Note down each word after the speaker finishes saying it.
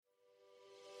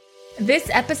This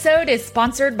episode is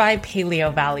sponsored by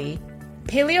Paleo Valley.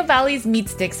 Paleo Valley's meat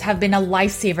sticks have been a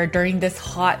lifesaver during this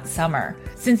hot summer.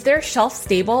 Since they're shelf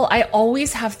stable, I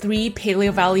always have 3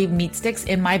 Paleo Valley meat sticks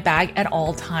in my bag at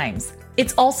all times.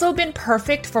 It's also been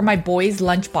perfect for my boys'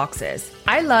 lunch boxes.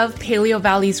 I love Paleo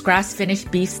Valley's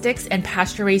grass-finished beef sticks and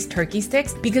pasture-raised turkey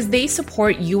sticks because they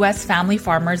support U.S. family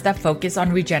farmers that focus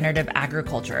on regenerative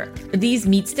agriculture. These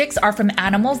meat sticks are from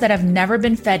animals that have never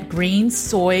been fed grains,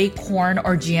 soy, corn,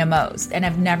 or GMOs, and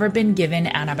have never been given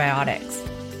antibiotics.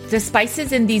 The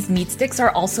spices in these meat sticks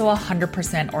are also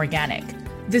 100% organic.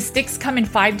 The sticks come in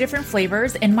 5 different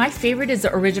flavors, and my favorite is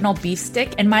the original beef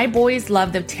stick, and my boys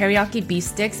love the teriyaki beef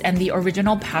sticks and the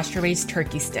original pasture-raised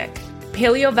turkey stick.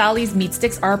 Paleo Valley's meat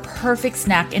sticks are a perfect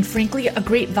snack and frankly a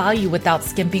great value without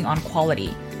skimping on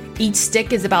quality. Each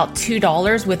stick is about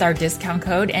 $2 with our discount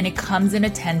code, and it comes in a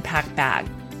 10-pack bag.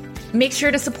 Make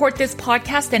sure to support this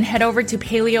podcast and head over to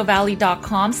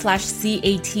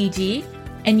paleovalley.com/CATG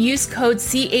and use code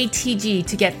CATG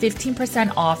to get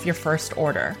 15% off your first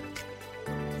order.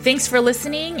 Thanks for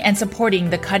listening and supporting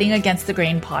the Cutting Against the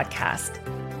Grain podcast.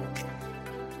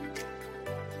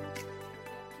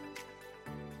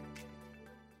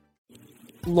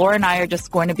 Laura and I are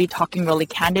just going to be talking really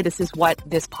candid. This is what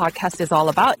this podcast is all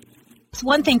about. It's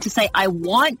one thing to say, I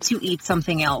want to eat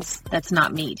something else that's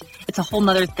not meat. It's a whole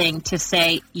nother thing to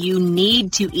say, you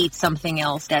need to eat something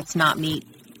else that's not meat.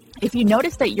 If you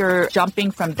notice that you're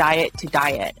jumping from diet to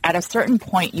diet, at a certain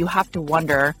point, you have to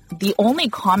wonder, the only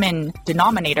common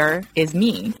denominator is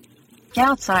me. Get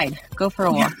outside, go for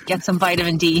a walk, get some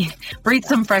vitamin D, breathe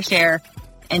some fresh air,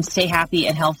 and stay happy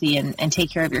and healthy and take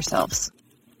care of yourselves.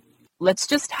 Let's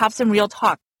just have some real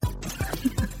talk.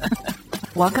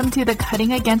 Welcome to the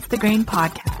Cutting Against the Grain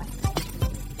podcast.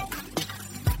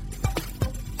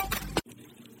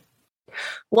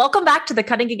 Welcome back to the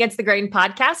Cutting Against the Grain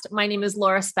podcast. My name is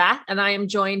Laura Spath, and I am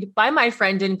joined by my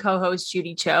friend and co-host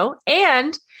Judy Cho.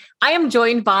 And I am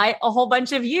joined by a whole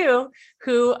bunch of you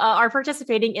who are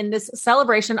participating in this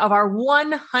celebration of our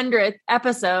 100th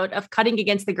episode of Cutting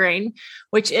Against the Grain,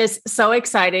 which is so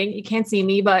exciting. You can't see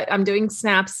me, but I'm doing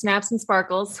snaps and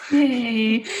sparkles.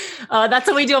 Hey. That's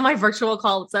what we do on my virtual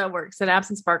call. It's at work, snaps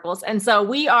and sparkles. And so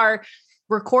we are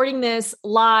recording this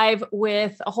live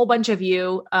with a whole bunch of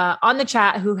you on the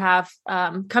chat who have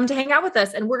come to hang out with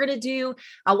us. And we're going to do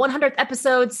a 100th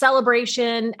episode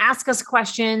celebration, ask us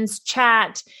questions,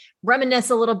 chat, reminisce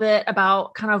a little bit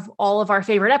about kind of all of our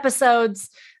favorite episodes.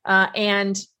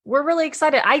 And we're really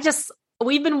excited.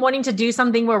 We've been wanting to do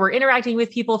something where we're interacting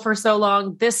with people for so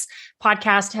long. This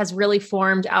podcast has really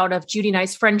formed out of Judy and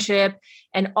I's friendship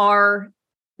and our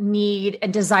need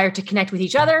and desire to connect with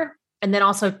each other, and then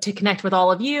also to connect with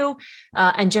all of you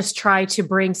and just try to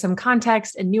bring some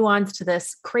context and nuance to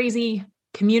this crazy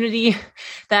community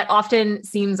that often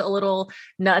seems a little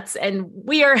nuts. And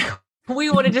we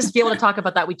want to just be able to talk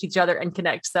about that with each other and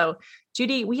connect. So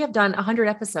Judy, we have done 100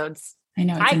 episodes. I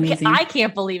know, it's amazing. I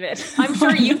can't believe it. I'm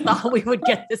sure you thought we would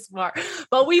get this far,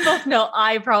 but we both know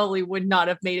I probably would not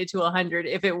have made it to 100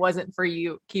 if it wasn't for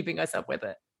you keeping us up with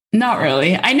it. Not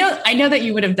really. I know that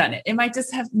you would have done it. It might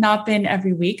just have not been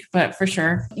every week, but for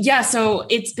sure. Yeah. So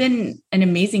it's been an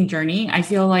amazing journey. I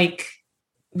feel like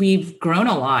we've grown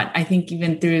a lot. I think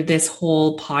even through this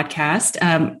whole podcast,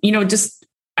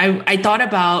 I thought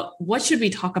about what should we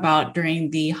talk about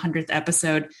during the 100th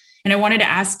episode? And I wanted to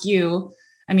ask you,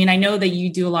 I mean, I know that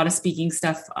you do a lot of speaking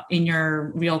stuff in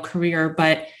your real career,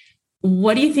 but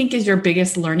what do you think is your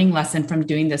biggest learning lesson from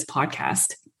doing this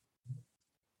podcast?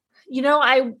 You know,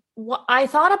 I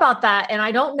thought about that, and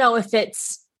I don't know if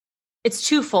it's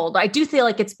twofold. I do feel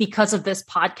like it's because of this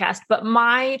podcast, but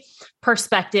my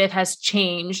perspective has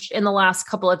changed in the last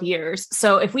couple of years.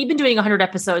 So if we've been doing 100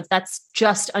 episodes, that's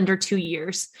just under 2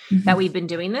 years that we've been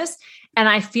doing this. And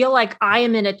I feel like I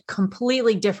am in a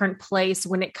completely different place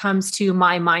when it comes to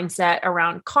my mindset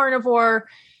around carnivore,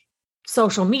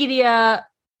 social media,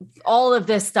 all of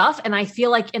this stuff. And I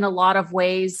feel like in a lot of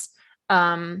ways,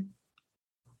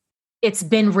 it's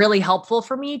been really helpful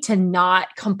for me to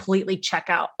not completely check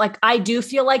out. Like, I do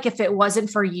feel like if it wasn't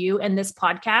for you and this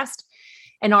podcast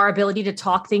and our ability to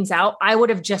talk things out, I would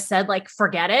have just said, like,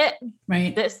 forget it.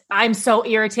 Right. I'm so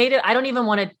irritated. I don't even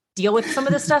want to deal with some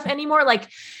of this stuff anymore. Like,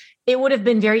 it would have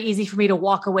been very easy for me to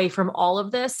walk away from all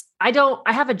of this. I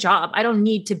have a job. I don't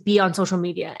need to be on social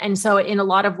media. And so in a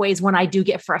lot of ways, when I do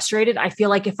get frustrated, I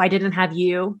feel like if I didn't have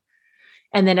you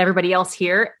and then everybody else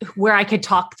here where I could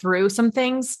talk through some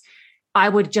things, I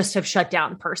would just have shut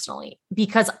down personally,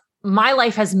 because my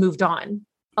life has moved on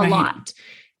a lot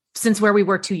since where we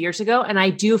were 2 years ago. And I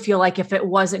do feel like if it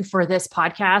wasn't for this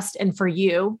podcast and for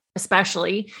you,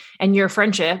 especially, and your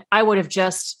friendship, I would have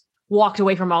just walked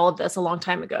away from all of this a long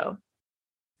time ago?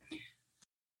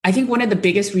 I think one of the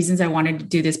biggest reasons I wanted to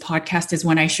do this podcast is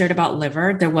when I shared about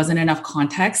liver, there wasn't enough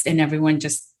context and everyone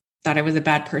just thought I was a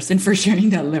bad person for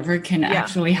sharing that liver can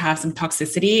actually have some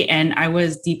toxicity. And I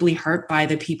was deeply hurt by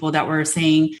the people that were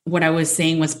saying what I was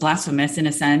saying was blasphemous in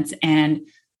a sense. And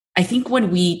I think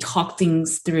when we talk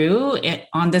things through it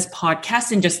on this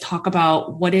podcast and just talk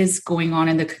about what is going on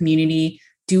in the community,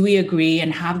 do we agree,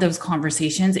 and have those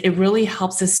conversations, it really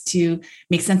helps us to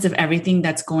make sense of everything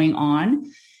that's going on.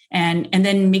 And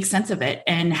then make sense of it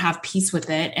and have peace with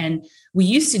it. And we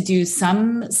used to do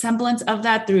some semblance of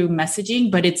that through messaging,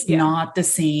 but it's not the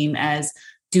same as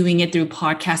doing it through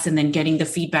podcasts and then getting the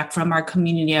feedback from our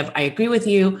community of I agree with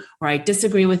you or I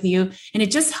disagree with you. And it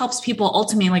just helps people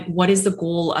ultimately, like, what is the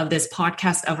goal of this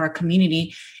podcast, of our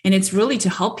community? And it's really to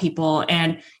help people.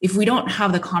 And if we don't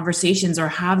have the conversations or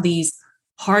have these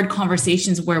hard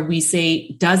conversations where we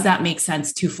say, does that make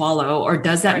sense to follow? Or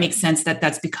does that make sense that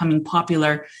that's becoming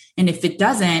popular? And if it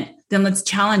doesn't, then let's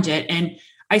challenge it. And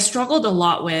I struggled a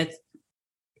lot with,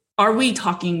 are we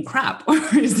talking crap or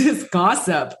is this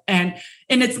gossip? And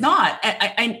it's not,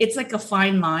 it's like a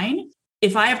fine line.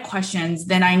 If I have questions,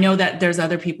 then I know that there's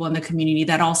other people in the community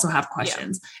that also have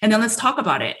questions. And then let's talk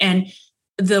about it. And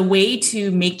the way to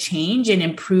make change and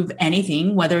improve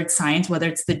anything, whether it's science, whether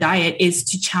it's the diet, is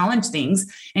to challenge things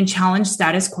and challenge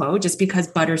status quo. Just because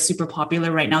butter is super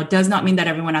popular right now does not mean that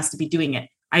everyone has to be doing it.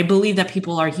 I believe that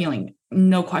people are healing,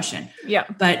 no question. Yeah.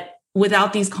 But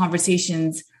without these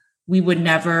conversations, we would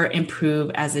never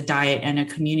improve as a diet and a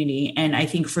community. And I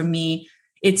think for me,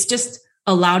 it's just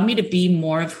allowed me to be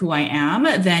more of who I am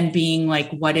than being like,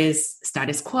 what is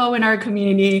status quo in our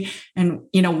community? And,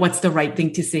 what's the right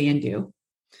thing to say and do?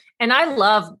 And I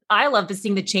love to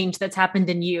seeing the change that's happened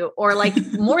in you, or like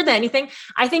more than anything,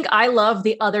 I think I love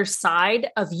the other side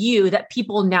of you that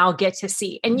people now get to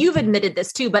see. And you've admitted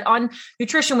this too, but on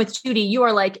Nutrition with Judy, you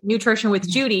are like Nutrition with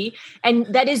Judy, and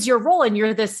that is your role. And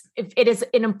you're this, it is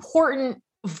an important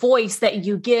voice that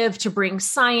you give to bring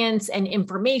science and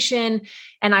information.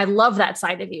 And I love that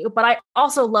side of you, but I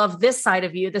also love this side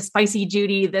of you, the spicy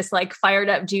Judy, this like fired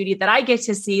up Judy that I get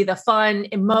to see, the fun,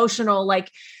 emotional, like,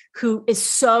 who is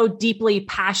so deeply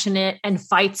passionate and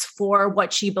fights for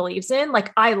what she believes in.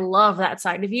 Like, I love that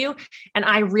side of you. And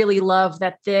I really love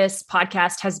that this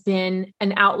podcast has been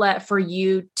an outlet for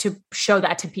you to show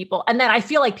that to people. And then I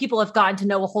feel like people have gotten to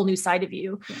know a whole new side of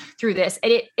you through this.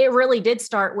 And it really did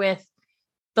start with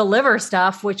the liver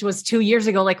stuff, which was 2 years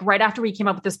ago. Like right after we came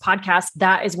up with this podcast,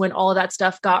 that is when all of that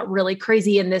stuff got really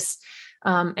crazy in this.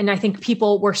 And I think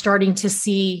people were starting to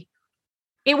see.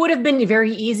 It would have been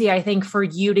very easy, I think, for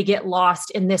you to get lost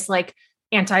in this like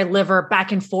anti-liver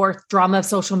back and forth drama of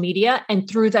social media. And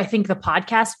through, I think, the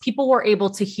podcast, people were able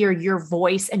to hear your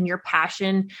voice and your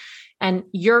passion and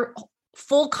your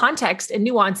full context and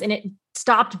nuance. And it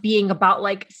stopped being about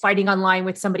like fighting online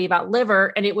with somebody about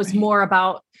liver. And it was more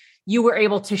about, you were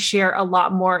able to share a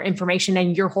lot more information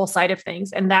and your whole side of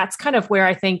things. And that's kind of where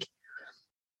I think,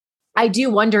 I do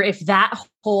wonder if that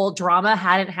whole drama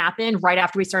hadn't happened right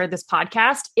after we started this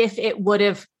podcast, if it would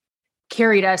have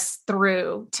carried us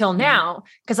through till now.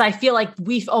 Because I feel like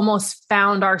we've almost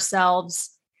found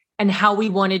ourselves and how we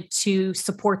wanted to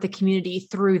support the community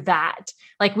through that.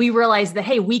 Like we realized that,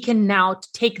 hey, we can now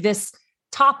take this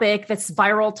topic, this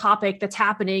viral topic that's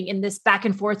happening in this back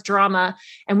and forth drama,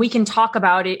 and we can talk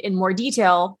about it in more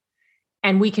detail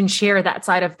and we can share that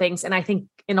side of things. And I think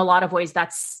in a lot of ways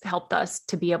that's helped us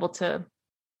to be able to,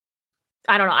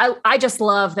 I don't know. I just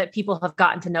love that people have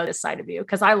gotten to know this side of you,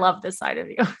 because I love this side of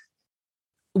you.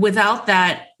 Without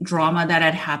that drama that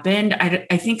had happened,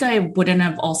 I think I wouldn't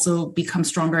have also become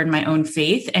stronger in my own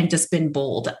faith and just been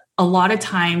bold. A lot of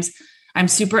times I'm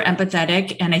super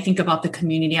empathetic and I think about the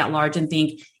community at large and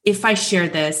think, if I share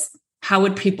this, how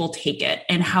would people take it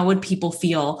and how would people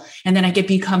feel? And then I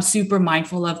become super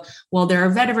mindful of, well, there are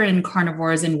vegetarian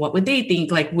carnivores and what would they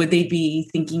think? Like, would they be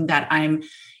thinking that I'm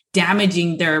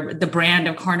damaging the brand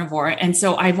of carnivore? And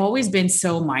so I've always been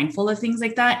so mindful of things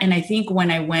like that. And I think when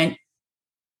I went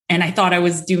and I thought I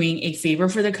was doing a favor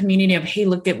for the community of, hey,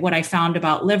 look at what I found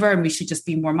about liver and we should just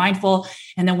be more mindful.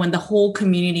 And then when the whole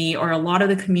community or a lot of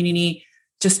the community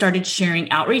just started sharing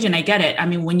outrage, and I get it. I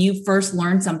mean, when you first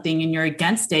learn something and you're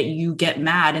against it, you get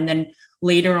mad. And then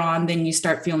later on, then you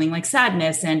start feeling like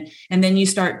sadness. And then you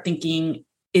start thinking,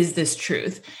 is this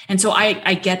truth? And so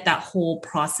I get that whole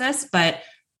process, but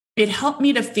it helped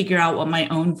me to figure out what my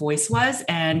own voice was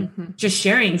and just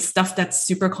sharing stuff that's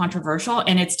super controversial.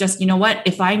 And it's just, you know what,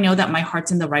 if I know that my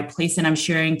heart's in the right place and I'm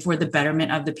sharing for the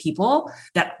betterment of the people,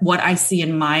 that what I see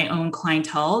in my own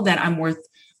clientele, that I'm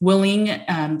willing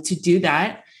to do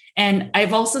that. And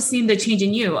I've also seen the change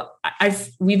in you.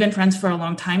 We've been friends for a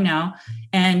long time now.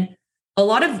 And a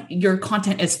lot of your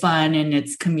content is fun and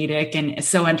it's comedic and it's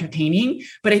so entertaining.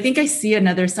 But I think I see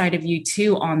another side of you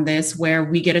too on this, where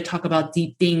we get to talk about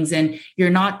deep things and you're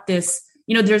not this,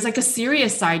 there's like a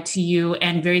serious side to you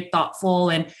and very thoughtful.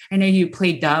 And I know you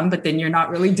play dumb, but then you're not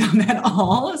really dumb at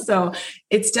all. So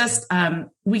it's just,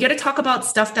 we get to talk about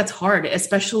stuff that's hard,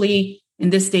 especially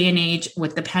in this day and age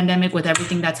with the pandemic, with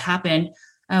everything that's happened.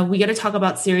 We get to talk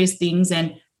about serious things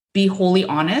and be wholly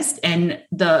honest. And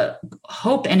the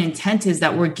hope and intent is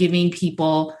that we're giving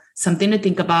people something to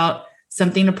think about,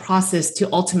 something to process,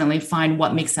 to ultimately find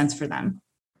what makes sense for them.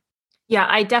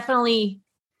 Yeah,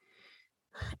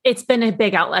 it's been a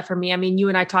big outlet for me. I mean, you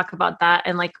and I talk about that,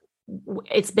 and like,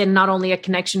 it's been not only a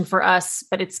connection for us,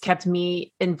 but it's kept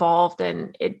me involved,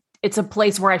 and it's a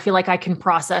place where I feel like I can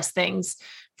process things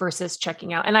versus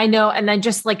checking out. And I know, and then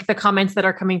just like the comments that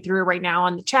are coming through right now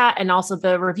on the chat, and also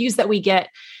the reviews that we get.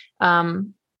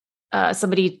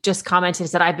 Somebody just commented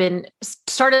that I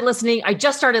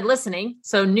just started listening.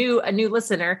 So a new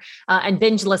listener, and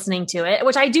binge listening to it,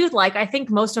 which I do like. I think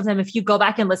most of them, if you go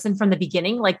back and listen from the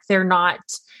beginning, like they're not,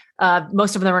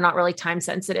 most of them are not really time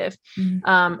sensitive.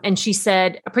 Mm-hmm. And she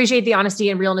said, appreciate the honesty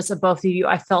and realness of both of you.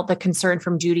 I felt the concern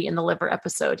from Judy in the liver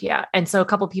episode. Yeah. And so a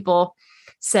couple people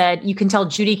said, you can tell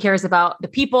Judy cares about the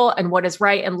people and what is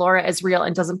right, and Laura is real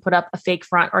and doesn't put up a fake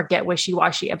front or get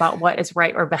wishy-washy about what is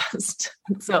right or best.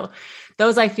 So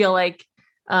those, I feel like,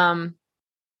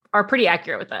 are pretty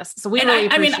accurate with us. So we really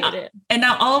appreciate it. And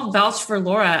now I'll vouch for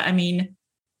Laura. I mean,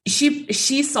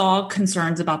 she saw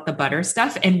concerns about the butter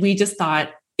stuff, and we just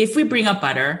thought, if we bring up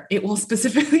butter, it will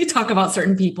specifically talk about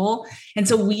certain people. And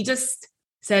so we just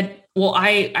said, well,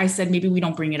 I said, maybe we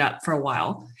don't bring it up for a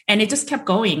while. And it just kept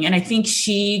going. And I think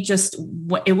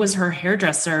it was her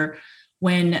hairdresser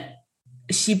when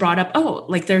she brought up, oh,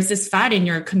 like there's this fad in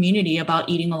your community about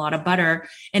eating a lot of butter.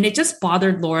 And it just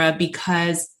bothered Laura,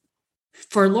 because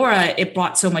for Laura, it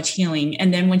brought so much healing.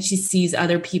 And then when she sees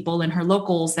other people in her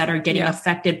locals that are getting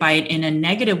affected by it in a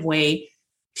negative way,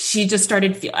 she just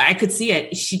started, I could see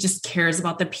it. She just cares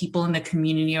about the people in the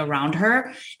community around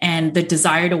her and the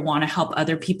desire to want to help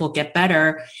other people get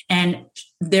better. And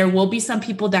there will be some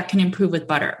people that can improve with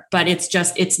butter, but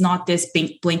it's not this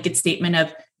blanket statement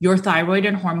of your thyroid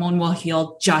and hormone will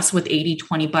heal just with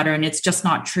 80-20 butter. And it's just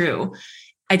not true.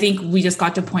 I think we just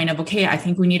got to a point of, okay, I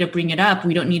think we need to bring it up.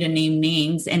 We don't need to name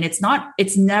names. And it's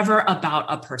never about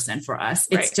a person for us.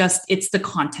 It's it's the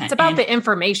content. It's about the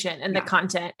information and the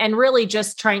content, and really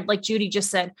just trying, like Judy just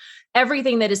said,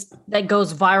 everything that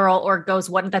goes viral or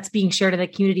that's being shared in the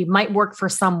community might work for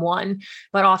someone,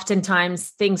 but oftentimes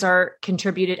things are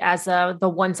contributed as the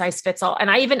one size fits all. And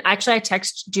I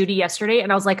texted Judy yesterday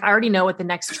and I was like, I already know what the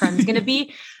next trend is going to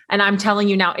be. And I'm telling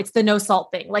you now, it's the no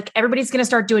salt thing. Like everybody's going to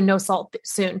start doing no salt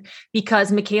soon, because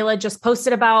Michaela just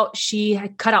posted about, she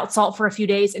had cut out salt for a few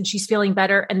days and she's feeling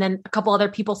better. And then a couple other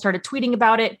people started tweeting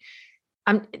about it.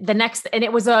 And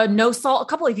it was a no salt a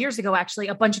couple of years ago, actually,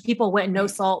 a bunch of people went no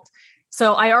salt.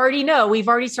 So I already know we've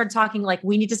already started talking, like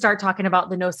we need to start talking about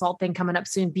the no salt thing coming up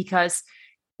soon, because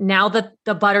now that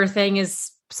the butter thing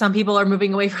is, some people are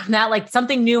moving away from that. Like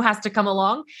something new has to come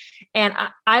along. And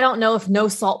I don't know if no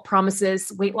salt promises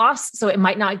weight loss. So it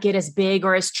might not get as big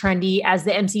or as trendy as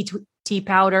the MCT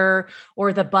powder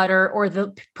or the butter or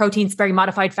the protein sparing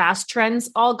modified fast trends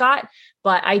all got.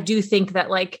 But I do think that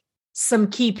like some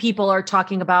key people are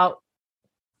talking about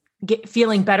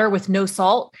feeling better with no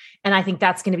salt. And I think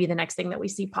that's going to be the next thing that we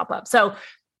see pop up. So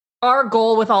our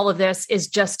goal with all of this is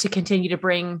just to continue to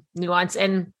bring nuance,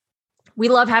 and we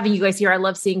love having you guys here. I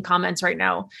love seeing comments right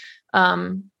now.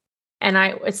 And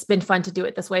it's been fun to do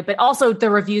it this way, but also the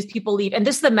reviews people leave. And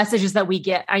this is the messages that we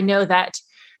get. I know that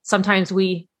sometimes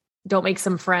we don't make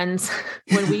some friends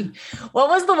when what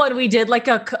was the one we did?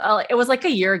 It was like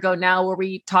a year ago now, where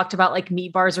we talked about like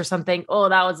meat bars or something. Oh,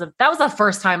 that was the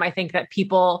first time I think that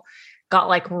people got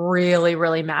like really,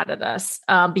 really mad at us,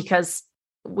 because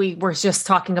we were just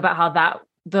talking about how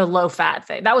the low fat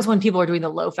thing. That was when people were doing the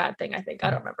low fat thing, I think. I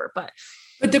don't remember, but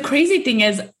the crazy thing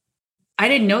is, I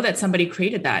didn't know that somebody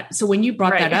created that. So when you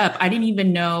brought that up, I didn't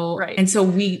even know. Right. And so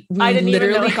we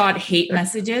literally got hate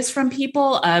messages from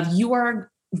people of, you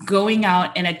are going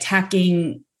out and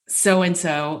attacking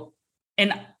so-and-so.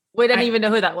 And we didn't even know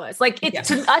who that was. Like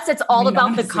to us, it's all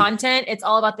about the content. It's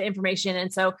all about the information.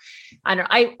 And so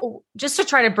I just to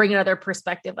try to bring another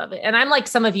perspective of it. And I'm like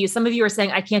some of you are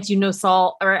saying, I can't do no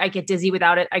salt, or I get dizzy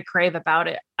without it. I crave about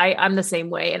it. I'm the same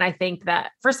way. And I think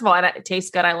that, first of all, it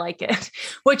tastes good. I like it,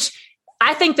 which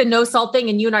I think the no salt thing,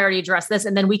 and you and I already addressed this,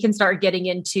 and then we can start getting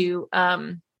into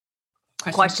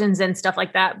questions and stuff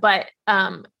like that. But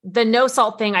the no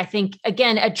salt thing, I think,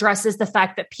 again, addresses the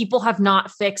fact that people have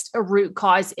not fixed a root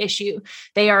cause issue.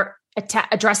 They are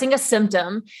addressing a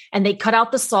symptom and they cut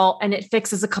out the salt and it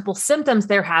fixes a couple symptoms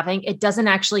they're having. It doesn't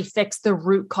actually fix the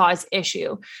root cause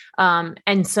issue.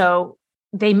 And so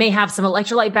they may have some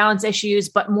electrolyte balance issues,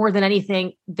 but more than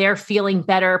anything, they're feeling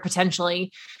better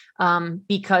potentially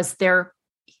because they're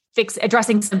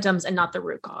addressing symptoms and not the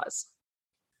root cause.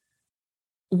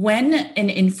 When an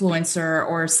influencer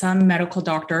or some medical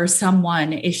doctor or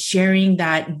someone is sharing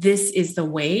that this is the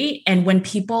way, and when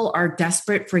people are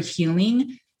desperate for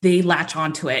healing, they latch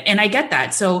onto it. And I get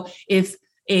that. So if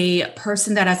a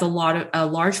person that has a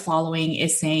large following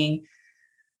is saying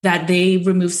that they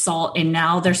remove salt and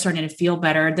now they're starting to feel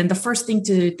better, then the first thing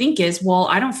to think is, well,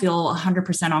 I don't feel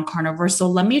 100% on carnivore, so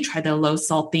let me try the low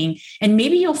salt thing. And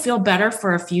maybe you'll feel better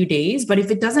for a few days, but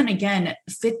if it doesn't, again,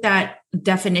 fit that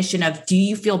definition of, do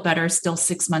you feel better still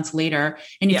 6 months later?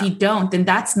 And if you don't, then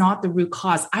that's not the root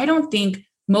cause. I don't think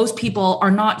most people are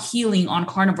not healing on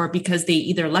carnivore because they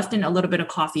either left in a little bit of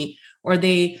coffee or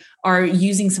they are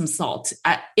using some salt.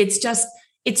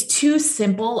 It's too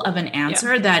simple of an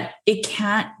answer that it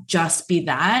can't just be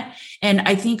that. And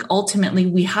I think ultimately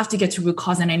we have to get to root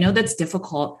cause. And I know that's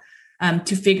difficult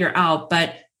to figure out,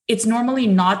 but it's normally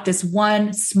not this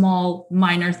one small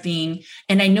minor thing.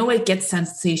 And I know it gets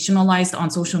sensationalized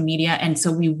on social media. And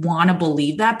so we want to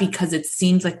believe that because it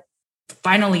seems like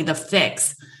finally the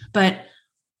fix, but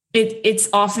it's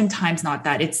oftentimes not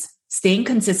that. It's staying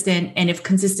consistent. And if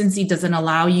consistency doesn't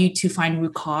allow you to find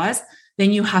root cause,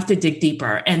 then you have to dig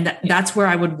deeper. And that's where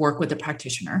I would work with a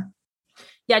practitioner.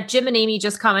 Yeah. Jim and Amy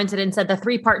just commented and said the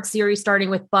 3-part series starting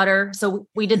with butter. So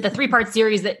we did the 3-part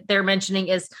series that they're mentioning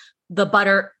is the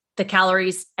butter, the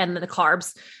calories, and the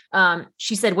carbs.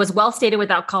 She said was well stated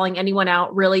without calling anyone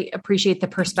out. Really appreciate the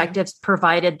perspectives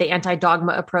provided. The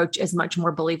anti-dogma approach is much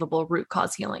more believable root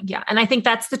cause healing. Yeah. And I think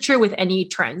that's the true with any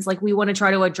trends. Like we want to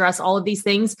try to address all of these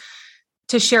things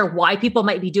to share why people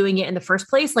might be doing it in the first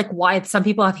place, like why some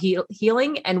people have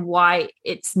healing and why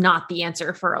it's not the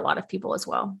answer for a lot of people as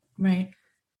well. Right.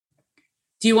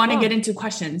 Do you want to get into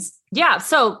questions? Yeah.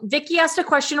 So Vicky asked a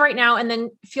question right now, and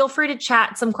then feel free to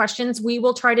chat some questions. We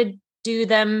will try to do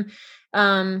them,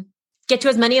 get to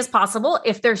as many as possible.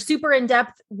 If they're super in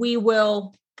depth, we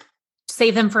will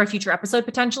save them for a future episode.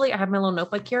 Potentially. I have my little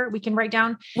notebook here. We can write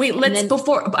down. Wait,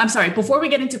 before we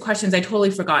get into questions, I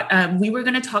totally forgot. We were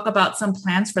going to talk about some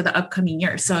plans for the upcoming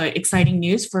year. So exciting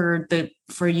news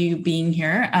for you being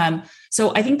here.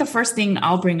 So I think the first thing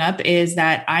I'll bring up is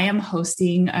that I am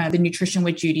hosting the Nutrition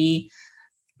with Judy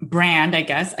brand, I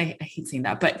guess. I hate saying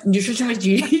that, but Nutrition with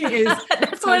Judy is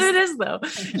that's what it is though.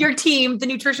 Your team, the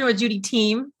Nutrition with Judy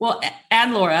team. Well,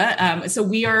 and Laura. So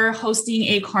we are hosting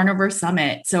a carnivore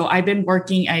summit. So I've been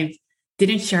working, I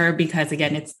didn't share because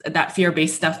again, it's that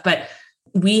fear-based stuff, but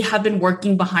we have been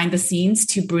working behind the scenes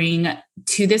to bring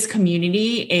to this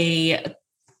community a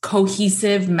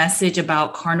cohesive message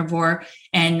about carnivore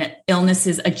and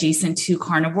illnesses adjacent to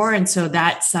carnivore. And so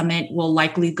that summit will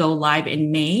likely go live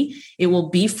in May. It will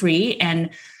be free. And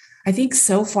I think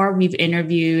so far we've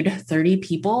interviewed 30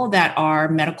 people that are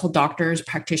medical doctors,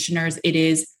 practitioners. It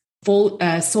is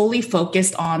solely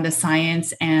focused on the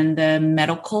science and the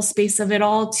medical space of it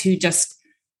all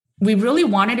we really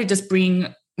wanted to just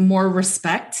bring more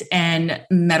respect and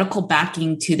medical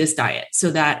backing to this diet so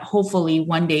that hopefully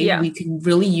one day we can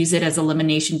really use it as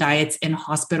elimination diets in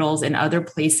hospitals and other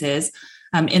places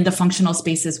in the functional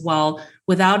space as well,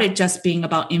 without it just being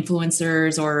about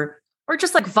influencers or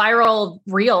just like viral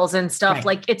reels and stuff. Right.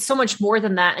 Like it's so much more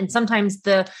than that. And sometimes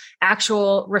the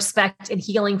actual respect and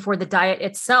healing for the diet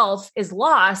itself is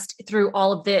lost through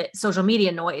all of the social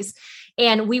media noise.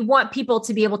 And we want people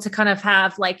to be able to kind of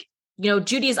have like,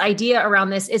 Judy's idea around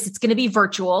this is it's going to be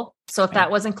virtual. So if that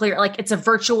wasn't clear, like it's a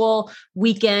virtual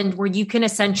weekend where you can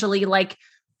essentially like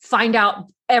find out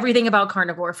everything about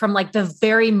carnivore from like the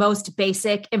very most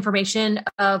basic information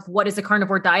of what is a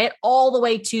carnivore diet all the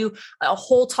way to a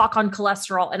whole talk on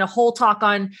cholesterol and a whole talk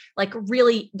on like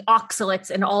really oxalates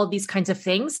and all of these kinds of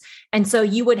things. And so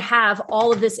you would have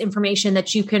all of this information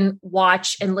that you can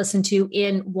watch and listen to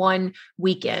in one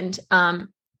weekend. I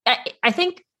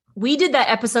think we did that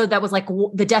episode that was like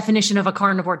the definition of a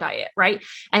carnivore diet, right?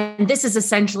 And this is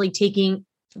essentially taking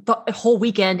the whole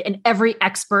weekend and every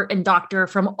expert and doctor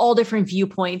from all different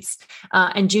viewpoints.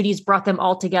 And Judy's brought them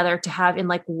all together to have in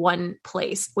like one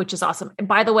place, which is awesome. And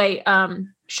by the way,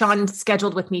 Sean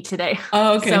scheduled with me today.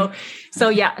 Oh, okay. So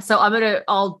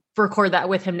I'll record that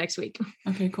with him next week.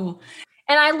 Okay, cool.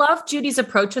 And I love Judy's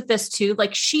approach with this too.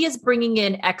 Like she is bringing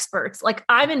in experts. Like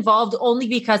I'm involved only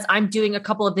because I'm doing a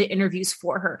couple of the interviews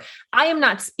for her. I am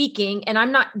not speaking and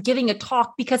I'm not giving a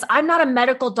talk because I'm not a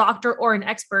medical doctor or an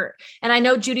expert. And I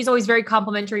know Judy's always very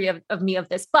complimentary of me of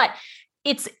this, but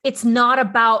it's not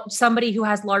about somebody who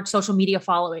has large social media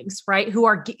followings, right? Who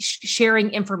are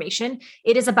sharing information.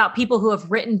 It is about people who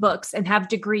have written books and have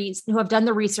degrees, who have done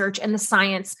the research and the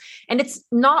science. And it's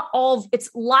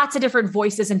lots of different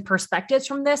voices and perspectives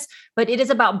from this, but it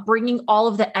is about bringing all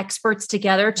of the experts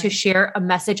together to share a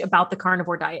message about the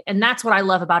carnivore diet. And that's what I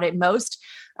love about it most.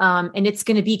 And it's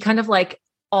going to be kind of like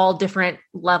all different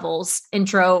levels,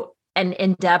 intro and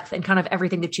in depth and kind of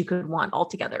everything that you could want all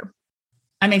together.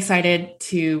 I'm excited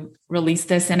to release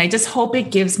this, and I just hope it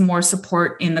gives more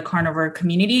support in the carnivore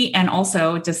community, and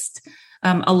also just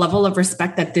a level of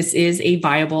respect that this is a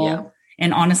viable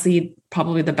and honestly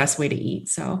probably the best way to eat.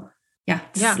 So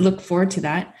look forward to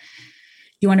that.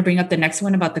 You want to bring up the next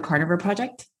one about the Carnivore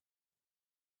Project?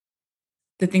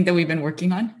 The thing that we've been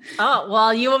working on? Oh,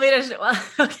 well, you want me to?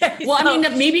 Okay. Well, I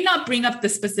mean, maybe not bring up the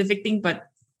specific thing, but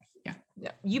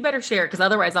yeah. You better share because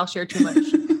otherwise I'll share too much.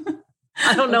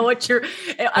 I don't know what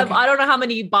I don't know how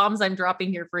many bombs I'm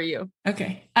dropping here for you.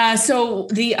 Okay. So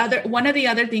one of the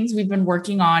other things we've been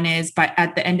working on is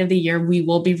at the end of the year, we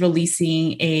will be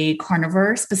releasing a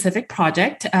carnivore specific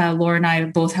project. Laura and I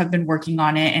both have been working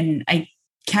on it, and I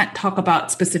can't talk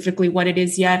about specifically what it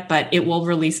is yet, but it will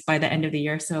release by the end of the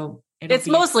year. So it's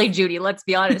mostly Judy. Let's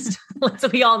be honest.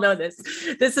 We all know this.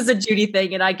 This is a Judy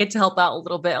thing, and I get to help out a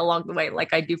little bit along the way,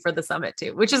 like I do for the summit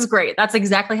too, which is great. That's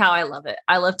exactly how I love it.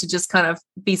 I love to just kind of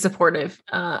be supportive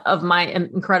of my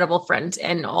incredible friend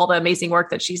and all the amazing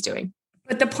work that she's doing.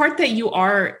 But the part that you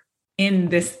are in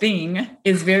this thing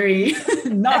is very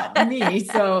not me.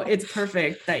 So it's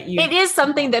perfect that you. It is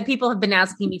something that people have been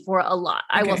asking me for a lot.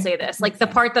 I will say this, like the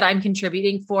part that I'm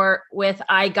contributing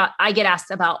I get asked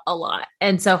about a lot.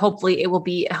 And so hopefully it will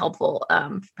be helpful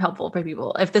for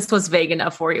people. If this was vague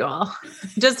enough for you all,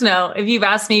 just know if you've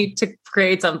asked me to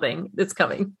create something, it's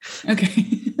coming.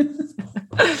 Okay.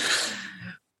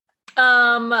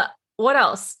 What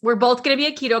else? We're both going to be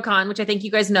at KetoCon, which I think you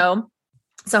guys know.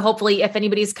 So hopefully if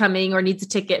anybody's coming or needs a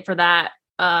ticket for that,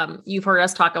 you've heard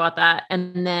us talk about that.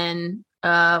 And then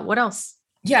what else?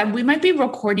 Yeah, we might be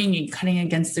recording a Cutting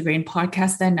Against the Grain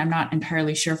podcast then. I'm not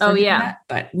entirely sure for that,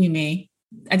 but we may.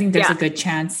 I think there's a good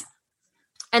chance.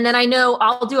 And then I know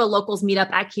I'll do a locals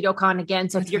meetup at KetoCon again.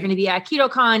 So if you're going to be at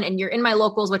KetoCon and you're in my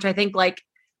locals, which I think like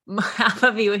half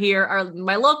of you here are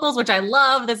my locals, which I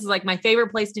love. This is like my favorite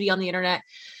place to be on the internet.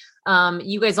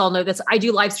 You guys all know this. I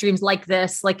do live streams like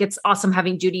this. Like it's awesome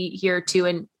having Judy here too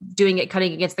and doing it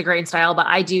Cutting Against the Grain style, but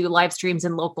I do live streams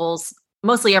in locals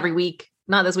mostly every week,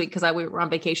 not this week because we were on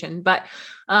vacation, but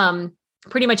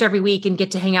pretty much every week and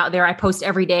get to hang out there. I post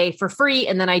every day for free.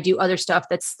 And then I do other stuff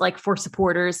that's like for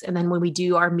supporters. And then when we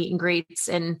do our meet and greets,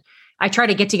 and I try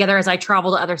to get together as I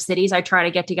travel to other cities, I try to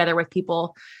get together with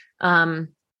people through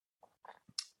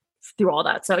all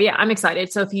that. So yeah, I'm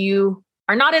excited. So if you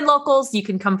are not in locals, you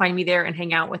can come find me there and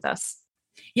hang out with us.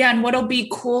 Yeah. And what'll be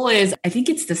cool is I think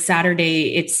it's the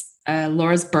Saturday, it's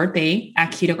Laura's birthday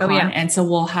at KetoCon. Oh, yeah. And so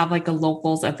we'll have like a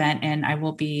locals event and I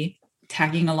will be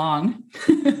tagging along.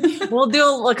 We'll do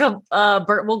like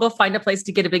we'll go find a place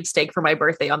to get a big steak for my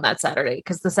birthday on that Saturday.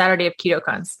 Because the Saturday of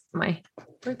KetoCon's my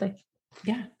birthday.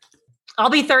 Yeah. I'll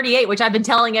be 38, which I've been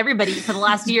telling everybody for the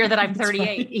last year that I'm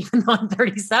 38, even though I'm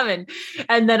 37.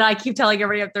 And then I keep telling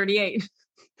everybody I'm 38.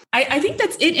 I think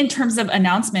that's it in terms of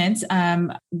announcements.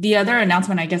 The other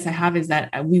announcement I guess I have is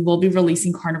that we will be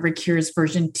releasing Carnivore Cures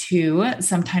version 2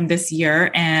 sometime this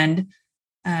year. And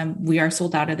we are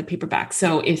sold out of the paperback.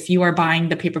 So if you are buying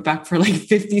the paperback for like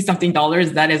 $50 something,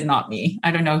 that is not me.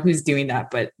 I don't know who's doing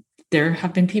that, but there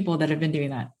have been people that have been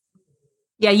doing that.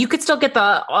 Yeah, you could still get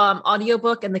the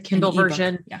audiobook and the Kindle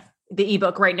version, the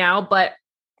ebook right now, but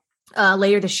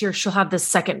later this year, she'll have the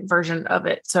second version of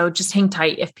it. So just hang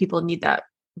tight if people need that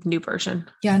new version.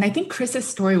 Yeah. And I think Chris's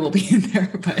story will be in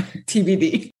there, but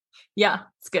TBD. Yeah,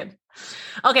 it's good.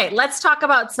 Okay. Let's talk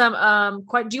about some,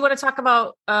 do you want to talk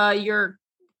about your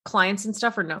clients and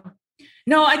stuff or no?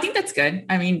 No, I think that's good.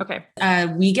 I mean, okay.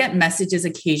 We get messages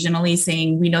occasionally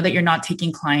saying, we know that you're not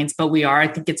taking clients, but we are. I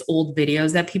think it's old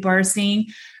videos that people are seeing.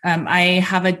 I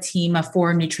have a team of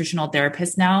 4 nutritional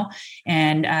therapists now,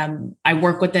 and I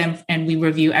work with them and we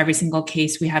review every single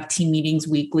case. We have team meetings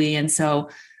weekly. And so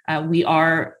we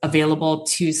are available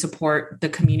to support the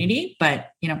community,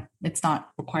 but it's not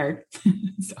required.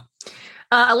 So.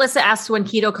 Alyssa asks when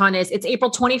KetoCon is. It's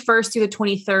April 21st through the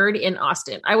 23rd in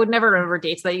Austin. I would never remember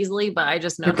dates that easily, but I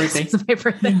just know it's my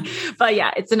birthday. But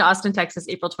yeah, it's in Austin, Texas,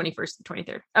 April 21st to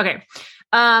 23rd. Okay.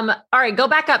 All right. Go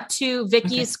back up to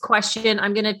Vicky's question.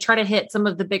 I'm going to try to hit some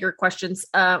of the bigger questions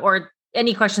or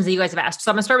any questions that you guys have asked.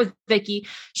 So I'm going to start with Vicky.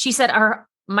 She said,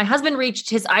 my husband reached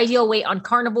his ideal weight on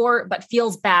carnivore, but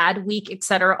feels bad, weak,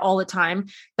 etc. all the time.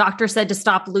 Doctor said to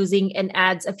stop losing and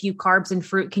adds a few carbs and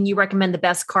fruit. Can you recommend the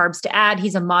best carbs to add?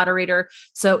 He's a moderator,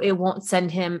 so it won't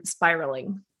send him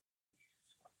spiraling.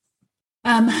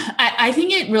 I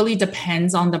think it really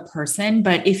depends on the person,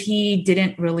 but if he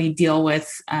didn't really deal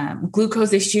with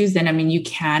glucose issues, then, I mean, you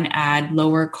can add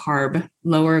lower carb,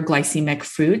 lower glycemic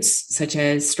fruits, such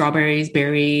as strawberries,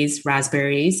 berries,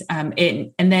 raspberries. And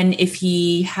then if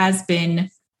he has been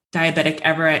diabetic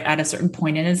ever at a certain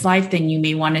point in his life, then you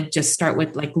may want to just start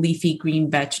with like leafy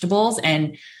green vegetables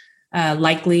and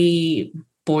likely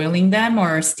boiling them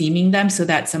or steaming them so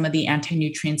that some of the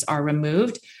anti-nutrients are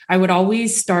removed. I would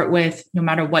always start with, no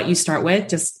matter what you start with,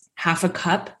 just half a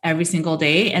cup every single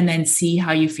day and then see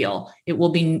how you feel. It will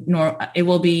be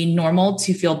normal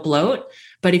to feel bloat,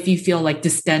 but if you feel like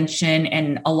distension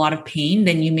and a lot of pain,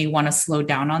 then you may want to slow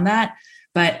down on that.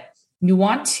 But you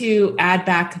want to add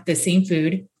back the same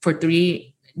food for 3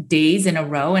 days in a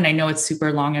row. And I know it's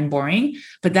super long and boring,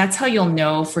 but that's how you'll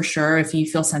know for sure if you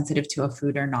feel sensitive to a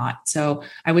food or not. So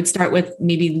I would start with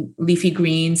maybe leafy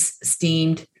greens,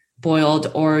 steamed,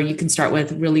 boiled, or you can start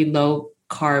with really low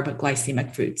carb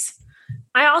glycemic fruits.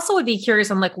 I also would be curious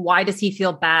on like, why does he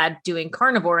feel bad doing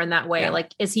carnivore in that way? Yeah.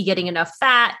 Like, is he getting enough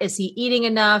fat? Is he eating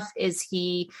enough? Is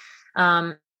he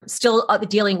still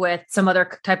dealing with some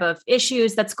other type of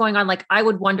issues that's going on? Like, I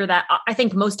would wonder that. I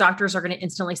think most doctors are going to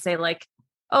instantly say like,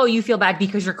 oh, you feel bad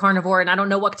because you're carnivore. And I don't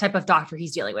know what type of doctor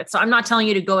he's dealing with. So I'm not telling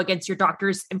you to go against your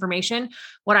doctor's information.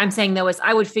 What I'm saying though, is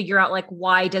I would figure out like,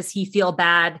 why does he feel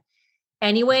bad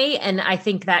anyway? And I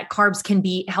think that carbs can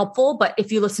be helpful, but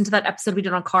if you listen to that episode we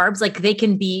did on carbs, like they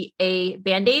can be a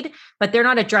Band-Aid, but they're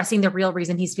not addressing the real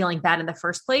reason he's feeling bad in the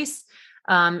first place.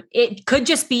 It could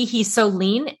just be he's so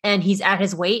lean and he's at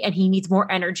his weight and he needs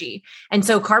more energy. And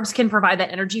so carbs can provide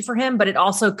that energy for him, but it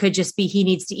also could just be he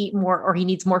needs to eat more, or he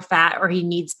needs more fat, or he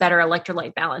needs better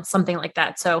electrolyte balance, something like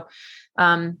that. So,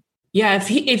 yeah,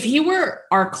 if he were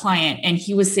our client and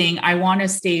he was saying, I want to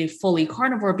stay fully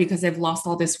carnivore because I've lost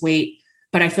all this weight,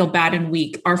 but I feel bad and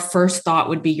weak, our first thought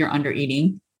would be you're under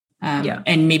eating,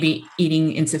 and maybe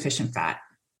eating insufficient fat.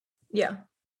 Yeah.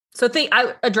 So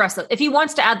I address it. If he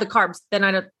wants to add the carbs, then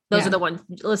those are the ones.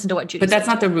 Listen to what Judy said. But that's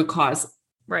not the root cause,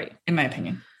 right? In my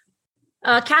opinion.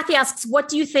 Kathy asks, what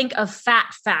do you think of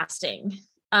fat fasting?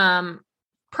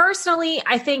 Personally,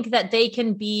 I think that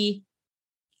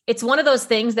it's one of those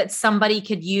things that somebody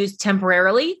could use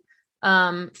temporarily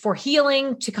for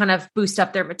healing, to kind of boost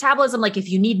up their metabolism. Like if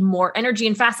you need more energy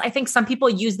and fast, I think some people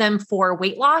use them for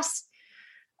weight loss.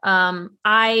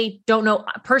 I don't know.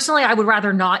 Personally, I would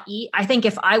rather not eat. I think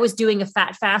if I was doing a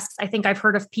fat fast, I think I've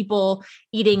heard of people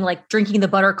eating, like drinking the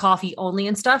butter coffee only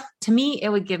and stuff. To me, it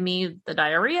would give me the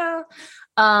diarrhea,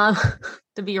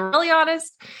 to be really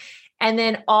honest. And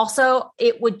then also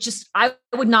I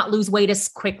would not lose weight as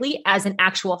quickly as an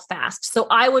actual fast. So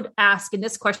I would ask in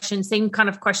this question, same kind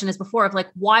of question as before, of like,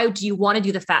 why do you want to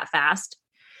do the fat fast?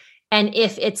 And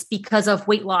if it's because of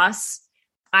weight loss,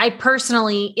 I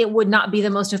personally, it would not be the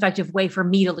most effective way for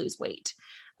me to lose weight.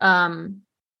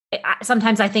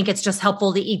 Sometimes I think it's just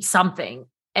helpful to eat something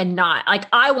and not like,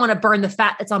 I want to burn the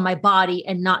fat that's on my body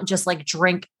and not just like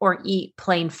drink or eat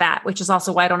plain fat, which is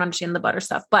also why I don't understand the butter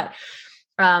stuff. But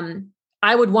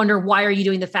I would wonder, why are you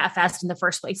doing the fat fast in the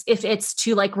first place? If it's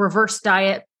to like reverse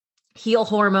diet, heal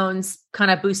hormones,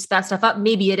 kind of boost that stuff up,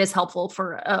 maybe it is helpful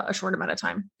for a short amount of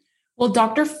time. Well,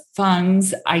 Dr.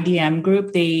 Fung's IDM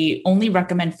group, they only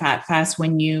recommend fat fast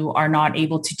when you are not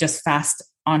able to just fast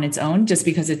on its own, just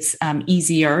because it's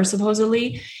easier,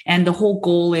 supposedly. And the whole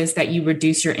goal is that you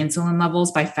reduce your insulin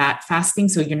levels by fat fasting.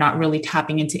 So you're not really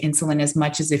tapping into insulin as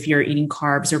much as if you're eating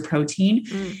carbs or protein.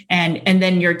 And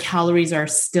then your calories are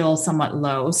still somewhat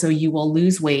low. So you will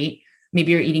lose weight.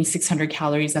 Maybe you're eating 600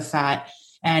 calories of fat,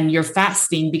 and you're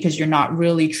fasting because you're not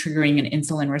really triggering an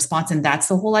insulin response. And that's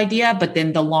the whole idea. But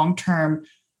then the long-term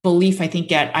belief, I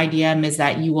think, at IDM is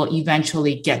that you will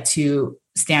eventually get to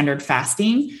standard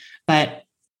fasting. But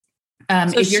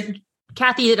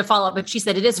Kathy did a follow-up, but she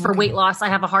said it is for weight loss. I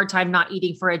have a hard time not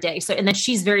eating for a day. So, and then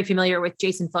she's very familiar with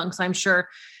Jason Fung. So I'm sure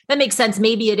that makes sense.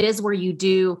 Maybe it is where you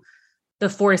do the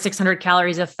 400 to 600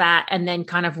 calories of fat and then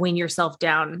kind of wean yourself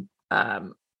down,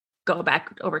 go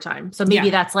back over time. So maybe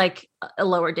that's like a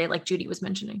lower day, like Judy was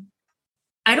mentioning.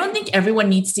 I don't think everyone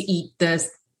needs to eat this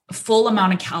full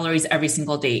amount of calories every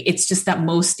single day. It's just that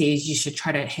most days you should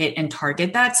try to hit and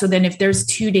target that. So then if there's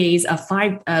 2 days of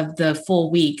 5 of the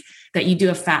full week that you do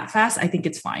a fat fast, I think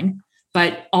it's fine.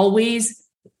 But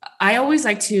I always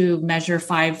like to measure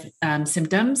 5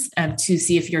 symptoms to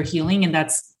see if you're healing. And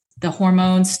that's the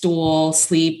hormones, stool,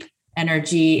 sleep,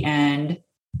 energy, and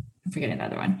I'm forgetting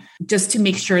another one, just to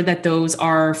make sure that those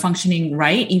are functioning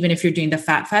right. Even if you're doing the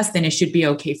fat fast, then it should be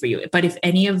okay for you. But if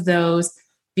any of those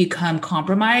become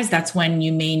compromised, that's when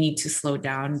you may need to slow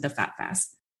down the fat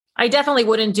fast. I definitely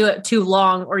wouldn't do it too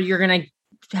long, or you're going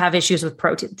to have issues with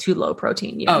protein, too low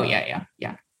protein. You know? Oh yeah.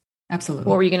 Absolutely.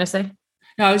 What were you going to say?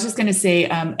 No, I was just going to say,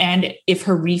 and if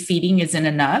her refeeding isn't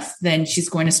enough, then she's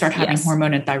going to start having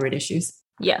hormone and thyroid issues.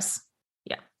 Yes.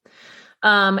 Yeah.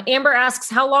 Amber asks,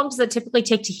 how long does it typically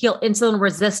take to heal insulin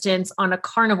resistance on a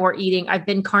carnivore eating? I've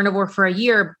been carnivore for a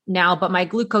year now, but my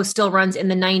glucose still runs in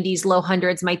the 90s, low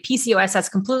hundreds. My PCOS has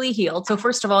completely healed. So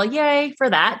first of all, yay for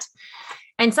that.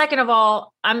 And second of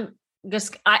all,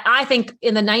 I think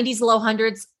in the 90s, low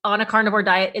hundreds on a carnivore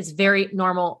diet is very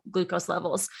normal glucose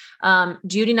levels.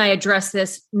 Judy and I addressed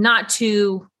this not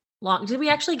too long. Did we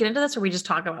actually get into this, or we just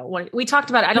talk about what we talked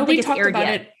about? I don't think it's aired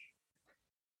yet.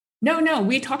 No,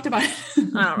 we talked about it. I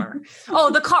don't remember. Oh,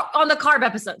 on the carb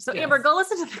episode. So yes. Amber, go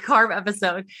listen to the carb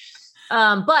episode.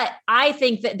 But I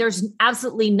think that there's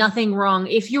absolutely nothing wrong.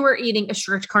 If you were eating a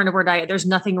strict carnivore diet, there's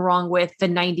nothing wrong with the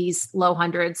 90s, low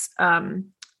hundreds,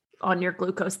 on your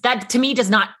glucose. That to me does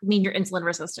not mean you're insulin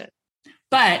resistant.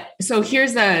 But so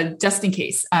here's just in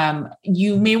case,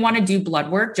 you may want to do blood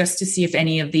work just to see if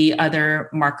any of the other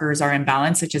markers are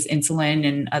imbalanced, such as insulin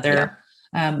and other,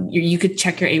 you could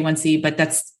check your A1C, but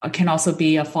that's can also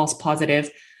be a false positive.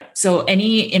 So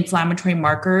any inflammatory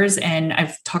markers, and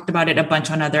I've talked about it a bunch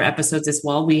on other episodes as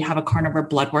well. We have a carnivore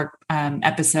blood work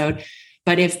episode,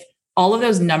 but if all of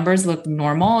those numbers look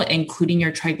normal, including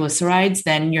your triglycerides,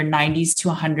 then your 90s to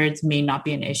 100s may not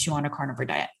be an issue on a carnivore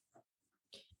diet.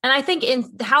 And I think in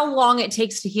how long it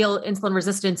takes to heal insulin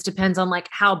resistance depends on like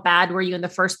how bad were you in the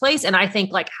first place. And I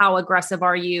think like how aggressive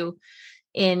are you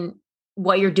in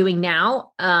what you're doing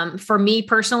now? For me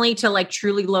personally, to like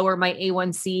truly lower my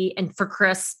A1C, and for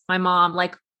Chris, my mom,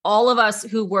 like all of us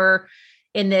who were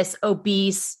in this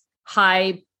obese,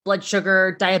 high blood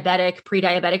sugar, diabetic,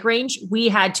 pre-diabetic range, we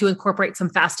had to incorporate some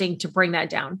fasting to bring that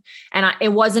down. And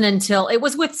it wasn't until it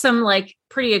was with some like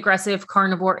pretty aggressive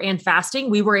carnivore and fasting,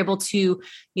 we were able to,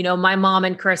 my mom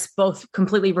and Chris both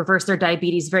completely reverse their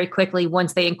diabetes very quickly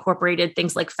once they incorporated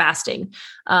things like fasting.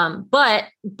 But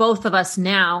both of us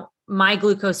now, my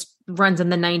glucose runs in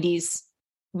the 90s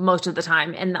most of the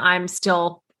time. And I'm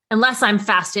still, unless I'm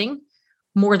fasting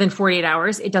more than 48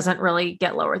 hours, it doesn't really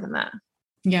get lower than that.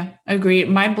 Yeah, I agree.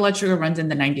 My blood sugar runs in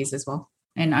the 90s as well,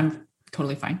 and I'm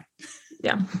totally fine.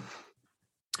 Yeah.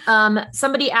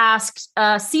 Somebody asked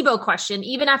a SIBO question.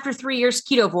 Even after 3 years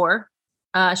ketovore,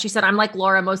 she said, I'm like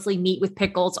Laura, mostly meat with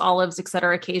pickles, olives,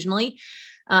 etc. occasionally.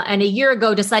 And a year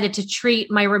ago decided to treat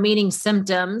my remaining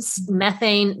symptoms,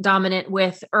 methane dominant,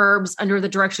 with herbs under the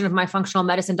direction of my functional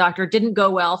medicine doctor. Didn't go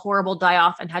well, horrible die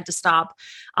off, and had to stop.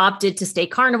 Opted to stay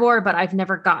carnivore, but I've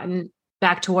never gotten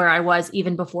back to where I was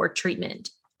even before treatment.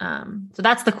 So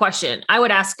that's the question. I would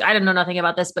ask, I don't know nothing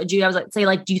about this, but Judy, I was like, say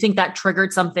like, do you think that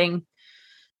triggered something?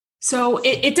 So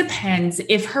it depends.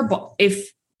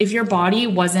 If your body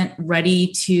wasn't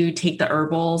ready to take the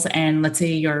herbals, and let's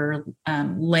say your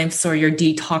lymphs or your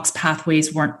detox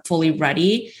pathways weren't fully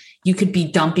ready, you could be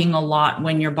dumping a lot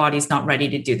when your body's not ready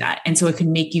to do that. And so it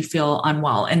can make you feel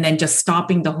unwell. And then just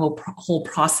stopping the whole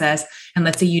process. And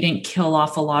let's say you didn't kill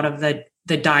off a lot of the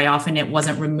die off and it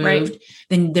wasn't removed, right,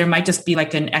 then there might just be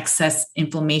like an excess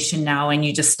inflammation now, and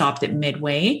you just stopped it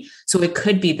midway. So it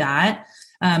could be that.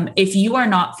 If you are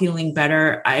not feeling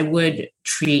better, I would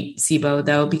treat SIBO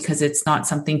though, because it's not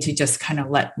something to just kind of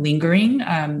let lingering.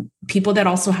 People that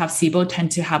also have SIBO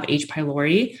tend to have H.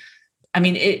 pylori. I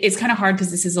mean, it's kind of hard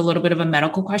because this is a little bit of a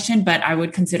medical question, but I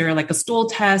would consider like a stool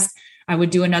test. I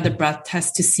would do another breath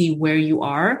test to see where you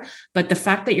are. But the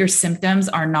fact that your symptoms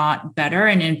are not better,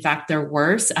 and in fact, they're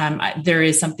worse, there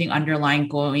is something underlying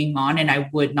going on, and I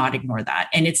would not ignore that.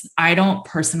 And I don't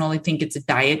personally think it's a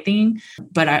diet thing,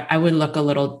 but I would look a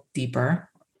little deeper.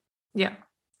 Yeah.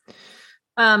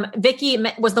 Vicky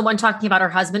was the one talking about her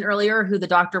husband earlier, who the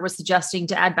doctor was suggesting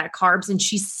to add back carbs. And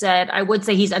she said, I would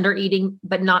say he's under eating,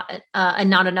 but not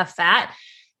enough fat.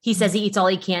 He says he eats all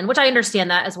he can, which I understand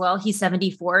that as well. He's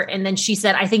 74. And then she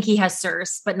said, I think he has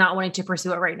SIRS, but not wanting to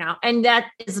pursue it right now. And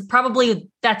that is honestly,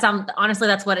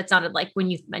 that's what it sounded like when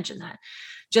you mentioned that.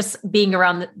 just being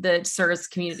around the SIRS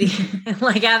community,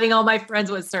 like having all my friends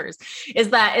with SIRS is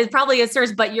probably a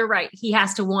SIRS, but you're right. He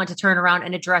has to want to turn around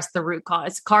and address the root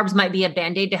cause. Carbs might be a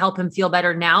Band-Aid to help him feel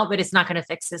better now, but it's not going to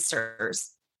fix his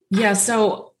SIRS. Yeah.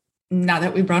 So now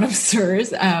that we brought up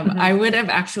SIRS, I would have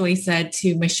actually said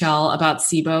to Michelle about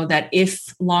SIBO that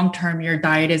if long-term your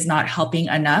diet is not helping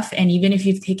enough, and even if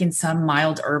you've taken some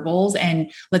mild herbals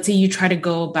and let's say you try to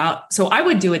go about, so I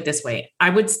would do it this way.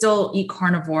 I would still eat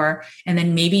carnivore and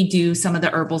then maybe do some of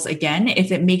the herbals again. If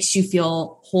it makes you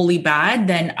feel wholly bad,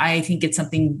 then I think it's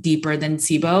something deeper than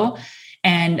SIBO.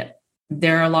 And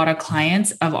there are a lot of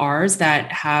clients of ours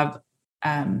that have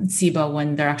SIBO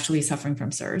when they're actually suffering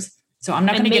from SIRS. So I'm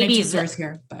not going to get into SIRS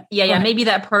here, but maybe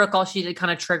that protocol she did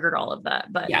kind of triggered all of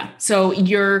that, but yeah. So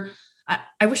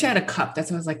I wish I had a cup. That's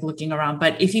what I was like looking around.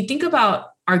 But if you think about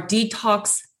our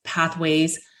detox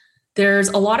pathways, there's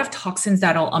a lot of toxins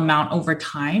that'll amount over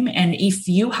time. And if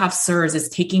you have SIRS, it's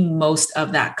taking most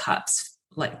of that cups,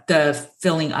 like the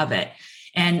filling of it.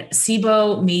 And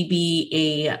SIBO may be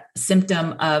a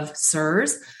symptom of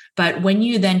SIRS, but when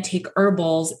you then take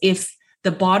herbals, if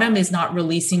the bottom is not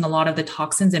releasing a lot of the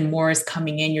toxins and more is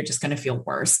coming in, you're just going to feel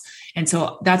worse. And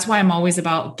so that's why I'm always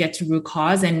about get to root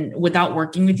cause. And without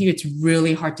working with you, it's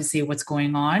really hard to say what's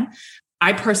going on.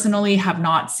 I personally have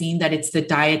not seen that it's the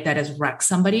diet that has wrecked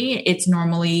somebody. It's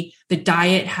normally the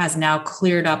diet has now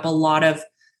cleared up a lot of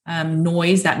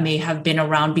noise that may have been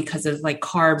around because of like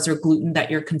carbs or gluten that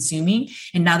you're consuming.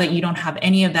 And now that you don't have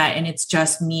any of that and it's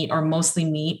just meat or mostly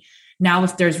meat, now,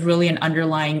 if there's really an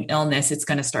underlying illness, it's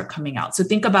going to start coming out. So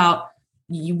think about,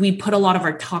 we put a lot of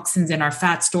our toxins in our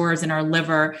fat stores in our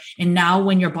liver. And now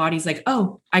when your body's like,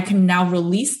 oh, I can now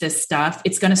release this stuff,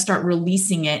 it's going to start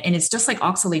releasing it. And it's just like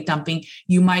oxalate dumping.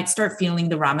 You might start feeling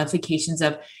the ramifications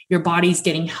of your body's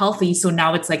getting healthy. So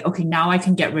now it's like, okay, now I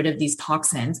can get rid of these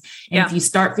toxins. And if you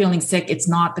start feeling sick, it's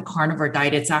not the carnivore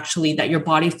diet. It's actually that your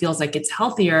body feels like it's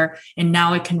healthier and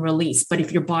now it can release. But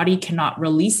if your body cannot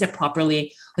release it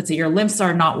properly, let's say your lymphs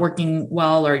are not working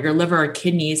well or your liver or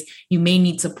kidneys, you may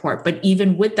need support. But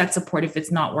even with that support, if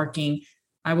it's not working,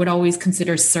 I would always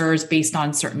consider SIRS based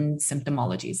on certain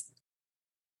symptomologies.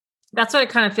 That's what it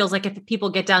kind of feels like if people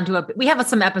get down to we have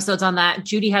some episodes on that.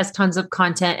 Judy has tons of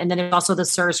content. And then there's also the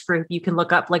SIRS group. You can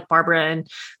look up like Barbara and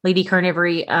Lady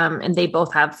Carnivory. And they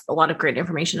both have a lot of great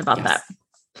information about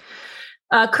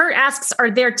that. Kurt asks,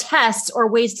 are there tests or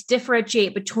ways to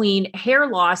differentiate between hair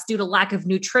loss due to lack of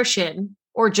nutrition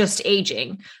or just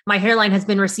aging? My hairline has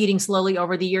been receding slowly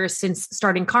over the years since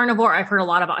starting carnivore. I've heard a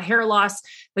lot about hair loss,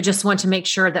 but just want to make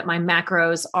sure that my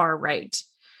macros are right.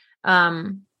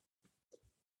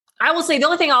 I will say the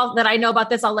only thing that I know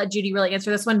about this, I'll let Judy really answer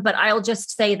this one, but I'll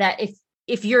just say that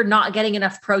if you're not getting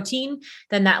enough protein,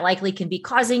 then that likely can be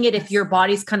causing it. If your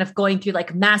body's kind of going through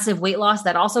like massive weight loss,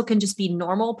 that also can just be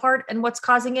normal part and what's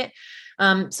causing it.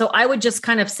 So I would just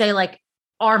kind of say like,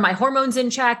 are my hormones in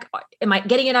check? Am I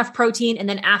getting enough protein? And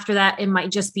then after that, it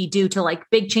might just be due to like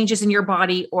big changes in your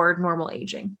body or normal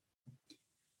aging.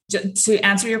 To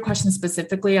answer your question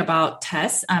specifically about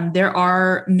tests, there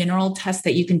are mineral tests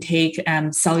that you can take,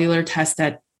 cellular tests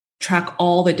that track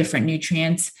all the different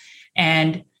nutrients.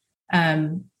 And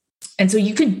so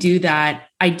you could do that.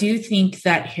 I do think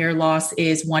that hair loss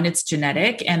is one, it's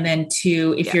genetic. And then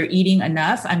two, if you're eating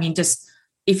enough, I mean, just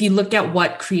if you look at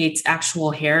what creates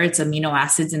actual hair, it's amino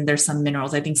acids and there's some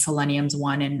minerals. I think selenium's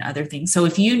one and other things. So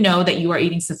if you know that you are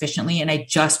eating sufficiently, and I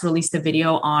just released a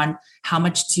video on how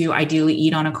much to ideally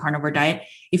eat on a carnivore diet,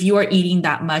 if you are eating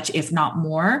that much, if not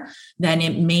more, then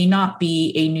it may not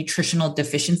be a nutritional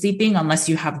deficiency thing unless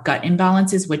you have gut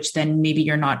imbalances, which then maybe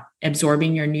you're not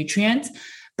absorbing your nutrients.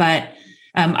 But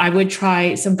I would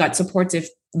try some gut supports if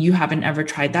you haven't ever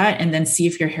tried that, and then see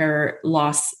if your hair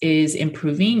loss is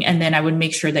improving. And then I would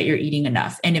make sure that you're eating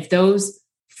enough. And if those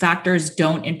factors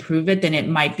don't improve it, then it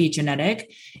might be genetic.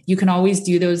 You can always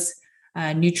do those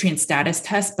nutrient status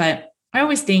tests. But I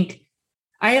always think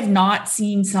I have not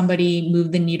seen somebody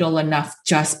move the needle enough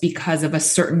just because of a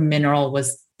certain mineral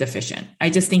was deficient. I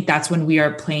just think that's when we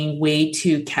are playing way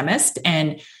too chemist.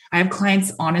 And I have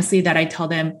clients, honestly, that I tell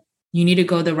them, you need to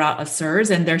go the route of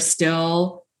SIRS, and they're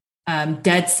still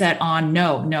dead set on,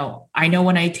 no, I know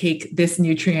when I take this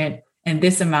nutrient and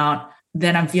this amount,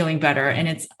 then I'm feeling better.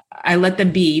 And I let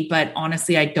them be, but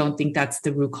honestly, I don't think that's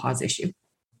the root cause issue.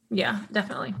 Yeah,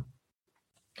 definitely.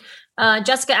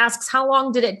 Jessica asks, how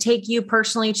long did it take you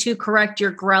personally to correct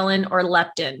your ghrelin or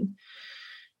leptin?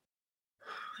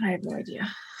 I have no idea.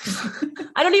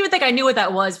 I don't even think I knew what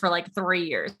that was for like 3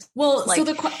 years. Well, like, so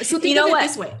think of it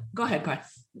this way. Go ahead.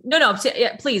 No.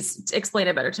 Please explain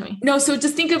it better to me. No. So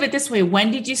just think of it this way.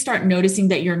 When did you start noticing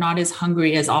that you're not as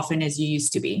hungry as often as you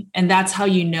used to be? And that's how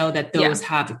you know that those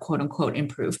have quote unquote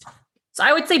improved. So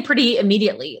I would say pretty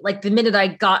immediately, like the minute I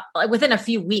got, within a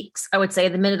few weeks, I would say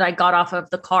the minute I got off of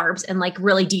the carbs and like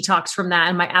really detoxed from that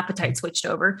and my appetite switched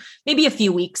over, maybe a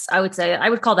few weeks, I would say. I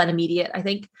would call that immediate, I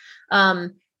think.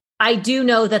 I do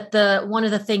know that one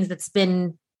of the things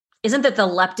isn't that the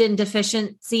leptin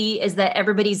deficiency is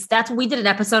that we did an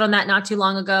episode on that not too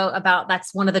long ago about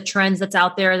that's one of the trends that's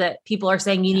out there that people are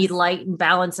saying you need light and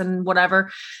balance and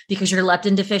whatever because you're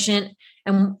leptin deficient.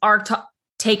 And our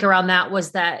take around that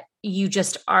was that you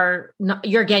just are not,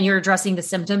 you're addressing the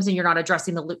symptoms and you're not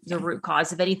addressing the root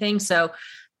cause of anything. So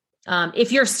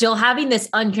if you're still having this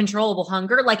uncontrollable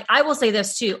hunger, like I will say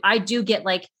this too, I do get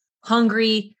like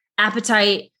hungry,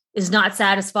 appetite is not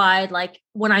satisfied. Like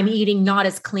when I'm eating not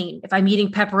as clean, if I'm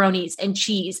eating pepperonis and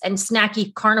cheese and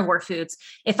snacky carnivore foods,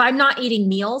 if I'm not eating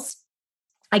meals,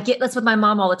 that's with my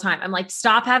mom all the time. I'm like,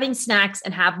 stop having snacks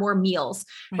and have more meals,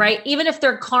 right? Even if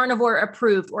they're carnivore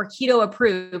approved or keto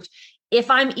approved, if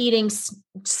I'm eating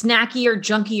snacky or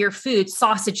junkier food,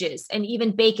 sausages and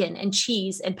even bacon and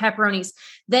cheese and pepperonis,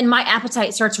 then my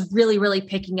appetite starts really, really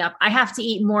picking up. I have to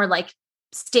eat more like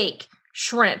steak,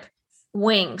 shrimp,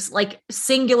 wings, like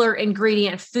singular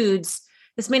ingredient foods.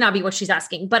 This may not be what she's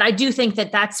asking, but I do think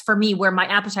that that's for me where my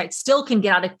appetite still can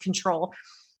get out of control.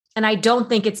 And I don't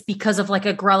think it's because of like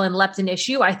a ghrelin leptin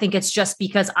issue. I think it's just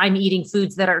because I'm eating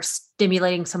foods that are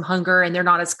stimulating some hunger and they're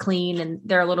not as clean and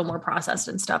they're a little more processed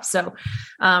and stuff. So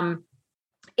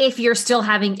if you're still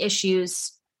having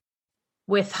issues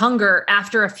with hunger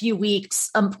after a few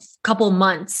weeks, a couple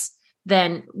months,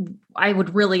 then I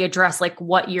would really address like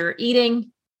what you're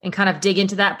eating and kind of dig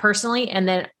into that personally. And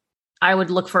then I would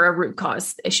look for a root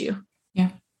cause issue. Yeah,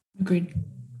 agreed.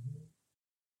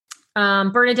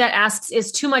 Bernadette asks,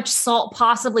 is too much salt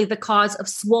possibly the cause of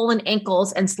swollen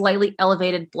ankles and slightly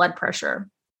elevated blood pressure?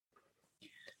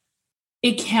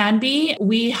 It can be.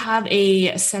 We have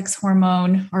a sex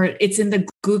hormone, or it's in the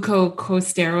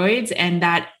glucocorticosteroids, and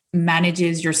that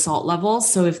manages your salt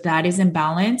levels. So if that is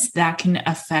imbalanced, that can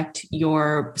affect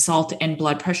your salt and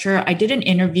blood pressure. I did an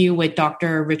interview with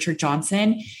Dr. Richard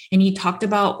Johnson, and he talked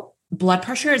about blood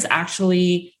pressure is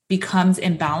actually becomes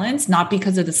imbalanced, not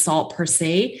because of the salt per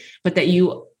se, but that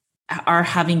you are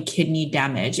having kidney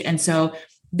damage. And so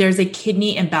there's a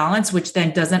kidney imbalance, which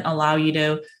then doesn't allow you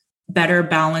to better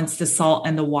balance the salt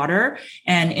and the water.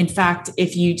 And in fact,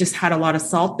 if you just had a lot of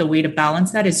salt, the way to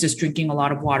balance that is just drinking a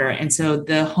lot of water. And so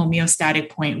the homeostatic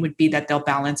point would be that they'll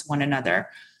balance one another.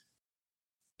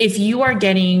 If you are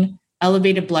getting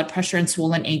elevated blood pressure and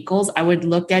swollen ankles, I would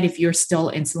look at if you're still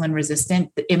insulin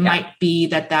resistant. It might be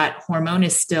that hormone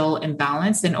is still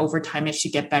imbalanced, and over time it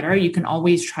should get better. You can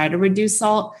always try to reduce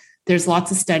salt. There's lots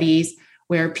of studies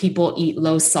where people eat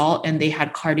low salt and they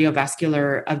had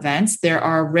cardiovascular events. There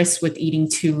are risks with eating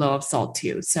too low of salt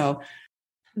too. So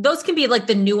those can be like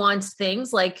the nuanced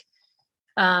things. Like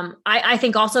I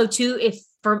think also too,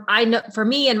 for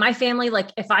me and my family, like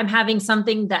if I'm having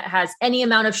something that has any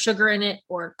amount of sugar in it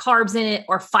or carbs in it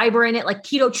or fiber in it, like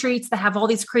keto treats that have all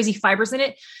these crazy fibers in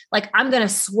it, like I'm going to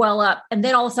swell up. And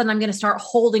then all of a sudden I'm going to start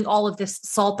holding all of this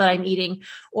salt that I'm eating.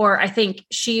 Or I think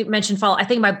she mentioned, I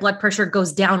think my blood pressure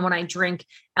goes down when I drink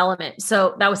Element.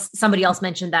 So that was somebody else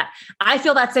mentioned that. I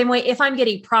feel that same way. If I'm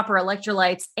getting proper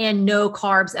electrolytes and no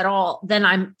carbs at all, then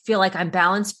I feel like I'm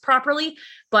balanced properly.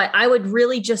 But I would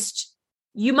really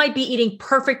you might be eating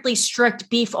perfectly strict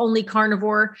beef only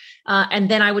carnivore.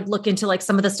 And then I would look into like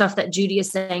some of the stuff that Judy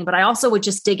is saying, but I also would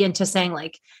just dig into saying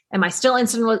like, am I still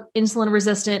insulin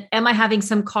resistant? Am I having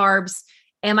some carbs?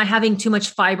 Am I having too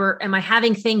much fiber? Am I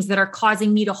having things that are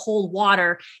causing me to hold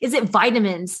water? Is it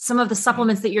vitamins? Some of the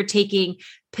supplements that you're taking,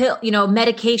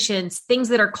 medications, things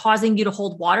that are causing you to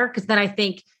hold water? Because then I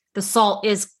think the salt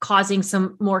is causing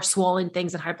some more swollen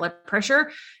things and high blood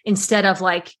pressure instead of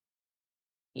like,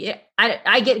 yeah,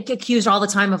 I get accused all the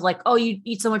time of like, oh, you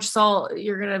eat so much salt,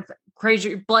 you're going to crazy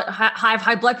your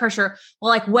high blood pressure. Well,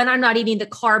 like when I'm not eating the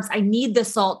carbs, I need the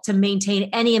salt to maintain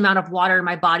any amount of water in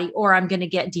my body, or I'm going to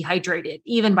get dehydrated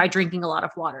even by drinking a lot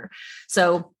of water.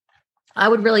 So I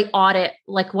would really audit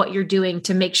like what you're doing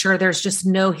to make sure there's just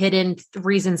no hidden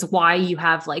reasons why you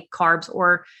have like carbs,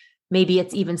 or maybe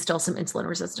it's even still some insulin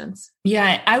resistance.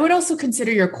 Yeah. I would also consider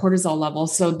your cortisol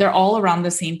levels. So they're all around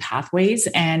the same pathways.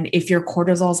 And if your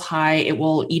cortisol is high, it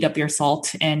will eat up your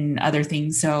salt and other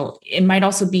things. So it might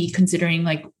also be considering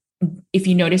like, if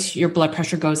you notice your blood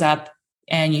pressure goes up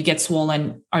and you get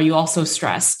swollen, are you also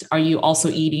stressed? Are you also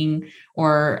eating,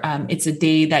 or it's a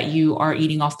day that you are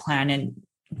eating off plan? And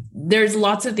there's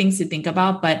lots of things to think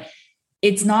about, but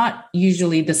it's not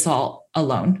usually the salt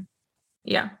alone.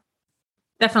 Yeah,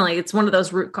 definitely. It's one of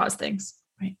those root cause things.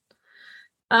 Right.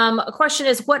 A question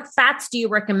is, what fats do you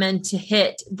recommend to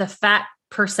hit the fat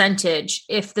percentage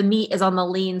if the meat is on the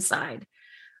lean side?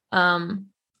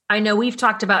 I know we've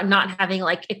talked about not having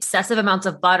like excessive amounts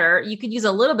of butter. You could use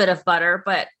a little bit of butter,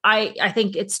 but I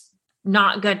think it's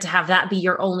not good to have that be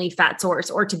your only fat source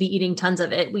or to be eating tons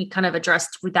of it. We kind of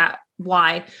addressed that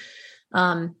why.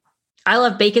 I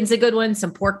love bacon's a good one,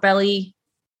 some pork belly,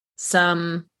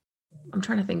 I'm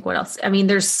trying to think what else. I mean,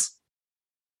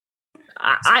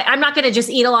 I'm not going to just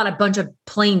eat a bunch of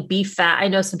plain beef fat. I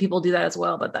know some people do that as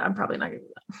well, but I'm probably not going to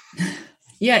do that.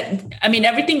 Yeah. I mean,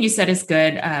 everything you said is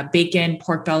good. Bacon,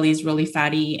 pork belly is really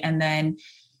fatty. And then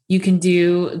you can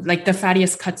do like the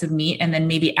fattiest cuts of meat and then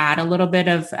maybe add a little bit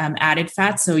of added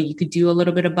fat. So you could do a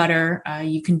little bit of butter.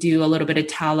 You can do a little bit of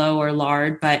tallow or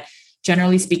lard, but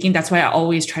generally speaking, that's why I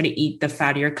always try to eat the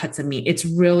fattier cuts of meat. It's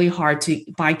really hard to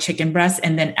buy chicken breast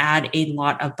and then add a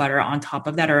lot of butter on top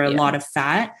of that or a lot of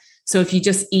fat. So if you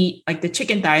just eat like the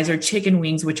chicken thighs or chicken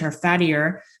wings, which are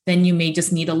fattier, then you may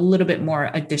just need a little bit more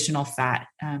additional fat.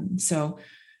 And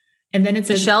then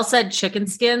Michelle said chicken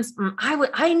skins.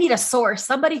 I need a source.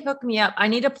 Somebody hook me up. I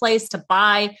need a place to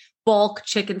buy bulk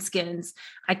chicken skins.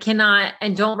 I cannot,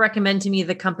 and don't recommend to me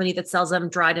the company that sells them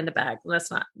dried in a bag.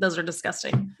 Those are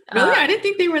disgusting. Really? I didn't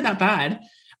think they were that bad.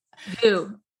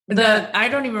 I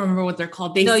don't even remember what they're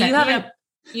called. You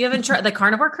haven't tried the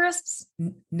carnivore crisps?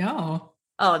 No.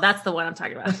 Oh, that's the one I'm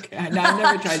talking about. Okay. No, I've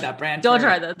never tried that brand. Don't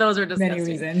try that. Those are disgusting.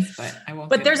 Many reasons, but I won't.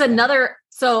 But there's another.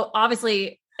 So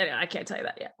obviously, I can't tell you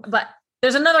that yet. But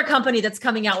there's another company that's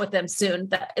coming out with them soon.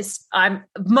 I'm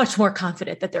much more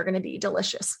confident that they're going to be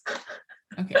delicious.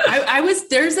 Okay,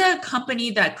 there's a company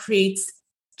that creates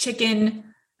chicken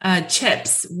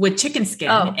chips with chicken skin,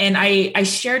 and I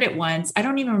shared it once. I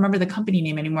don't even remember the company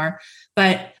name anymore.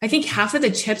 But I think half of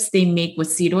the chips they make with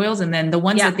seed oils, and then the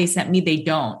ones that they sent me, they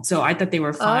don't. So I thought they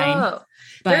were fine.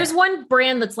 But there's one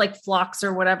brand that's like Flocks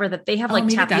or whatever that they have like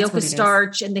tapioca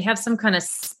starch and they have some kind of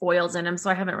oils in them. So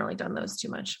I haven't really done those too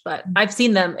much, but I've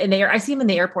seen them in there. I see them in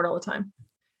the airport all the time.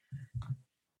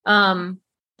 Amber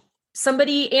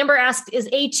asked, is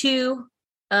A2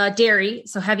 dairy,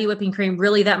 so heavy whipping cream,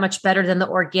 really that much better than the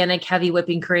organic heavy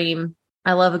whipping cream?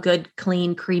 I love a good,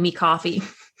 clean, creamy coffee.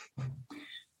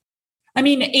 I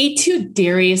mean, A2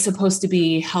 dairy is supposed to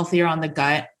be healthier on the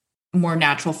gut, more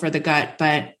natural for the gut,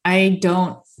 but I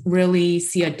don't really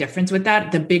see a difference with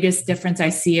that. The biggest difference I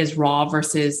see is raw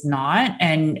versus not.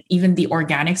 And even the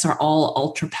organics are all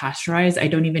ultra pasteurized. I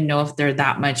don't even know if they're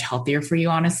that much healthier for you,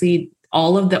 honestly.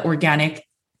 All of the organic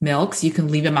milks, you can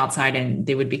leave them outside and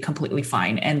they would be completely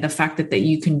fine. And the fact that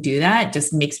you can do that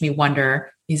just makes me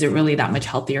wonder, is it really that much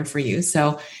healthier for you?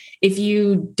 So if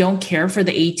you don't care for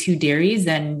the A2 dairies,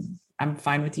 then I'm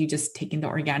fine with you just taking the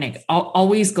organic. I'll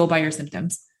always go by your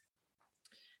symptoms.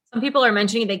 Some people are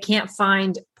mentioning they can't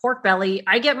find pork belly.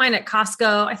 I get mine at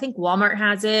Costco. I think Walmart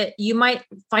has it. You might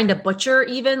find a butcher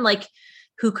even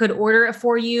who could order it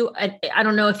for you. I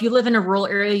don't know if you live in a rural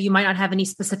area, you might not have any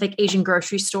specific Asian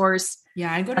grocery stores.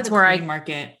 Yeah. I go to the flea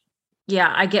market.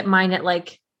 Yeah. I get mine at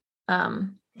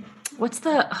what's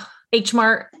the H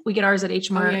Mart? We get ours at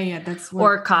H Mart. Oh, yeah.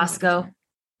 Or Costco.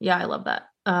 Yeah. I love that.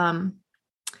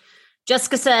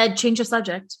 Jessica said, change the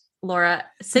subject. Laura,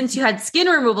 since you had skin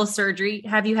removal surgery,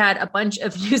 have you had a bunch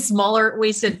of new smaller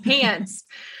waisted pants?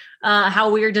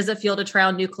 How weird does it feel to try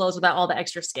on new clothes without all the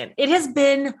extra skin? It has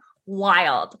been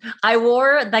wild. I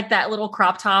wore like that little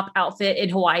crop top outfit in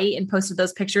Hawaii and posted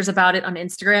those pictures about it on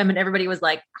Instagram. And everybody was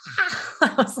like,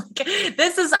 I was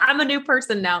like, I'm a new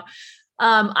person now.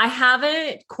 I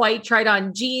haven't quite tried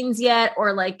on jeans yet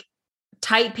or like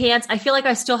tight pants. I feel like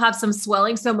I still have some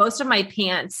swelling. So most of my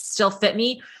pants still fit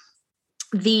me.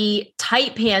 The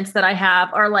tight pants that I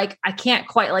have are like, I can't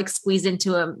quite like squeeze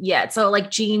into them yet. So like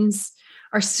jeans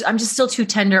I'm just still too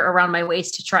tender around my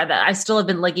waist to try that. I still have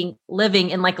been living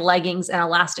in like leggings and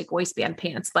elastic waistband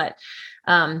pants, but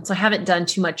so I haven't done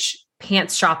too much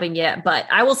pants shopping yet, but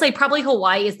I will say probably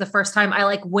Hawaii is the first time I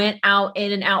like went out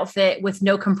in an outfit with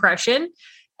no compression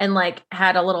and like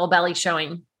had a little belly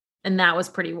showing. And that was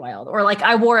pretty wild. Or like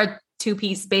I wore a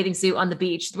 2-piece bathing suit on the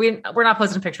beach. We're not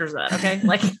posting pictures of that. Okay.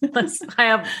 Like I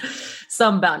have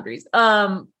some boundaries.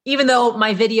 Even though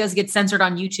my videos get censored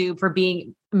on YouTube for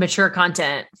being mature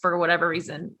content for whatever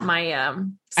reason, my,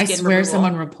 I swear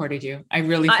someone reported you. I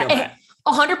really feel that.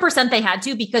 100% they had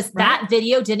to, because that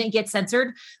video didn't get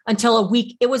censored until a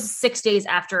week. It was 6 days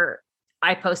after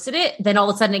I posted it. Then all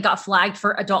of a sudden it got flagged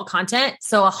for adult content.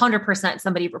 So 100%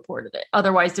 somebody reported it.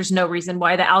 Otherwise there's no reason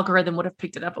why the algorithm would have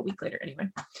picked it up a week later anyway.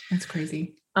 That's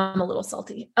crazy. I'm a little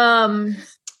salty.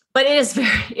 But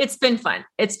it's been fun.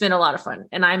 It's been a lot of fun,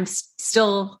 and I'm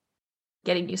still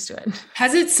getting used to it.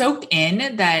 Has it soaked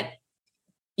in that,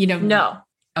 No.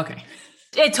 Okay.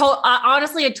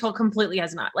 Honestly, it completely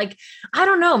has not. Like, I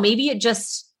don't know. Maybe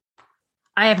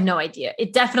I have no idea.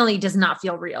 It definitely does not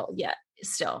feel real yet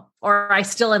still, or I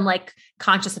still am like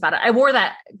conscious about it. I wore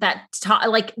that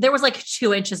like there was like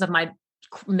 2 inches of my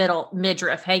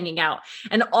midriff hanging out,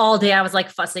 and all day I was like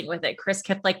fussing with it. Chris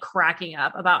kept like cracking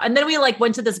up and then we like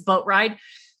went to this boat ride,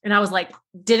 and I was like,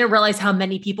 didn't realize how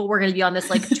many people were going to be on this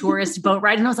like tourist boat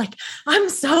ride. And I was like, I'm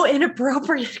so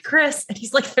inappropriate, Chris. And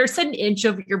he's like, there's an inch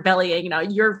of your belly hanging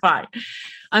out. You're fine.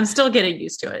 I'm still getting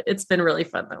used to it. It's been really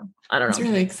fun though. I don't know. It's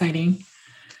really exciting.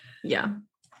 Yeah.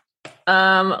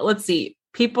 Let's see.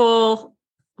 Let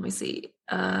me see.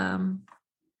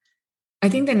 I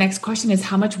think the next question is,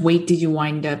 how much weight did you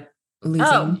wind up losing?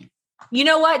 Oh, you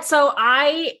know what? So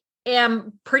I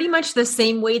am pretty much the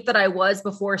same weight that I was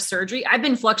before surgery. I've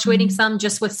been fluctuating some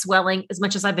just with swelling. As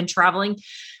much as I've been traveling,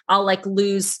 I'll like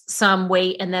lose some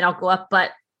weight and then I'll go up.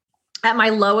 But at my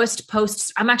lowest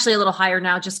I'm actually a little higher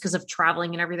now just because of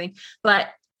traveling and everything. But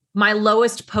my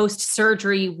lowest post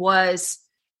surgery was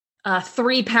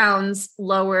 3 pounds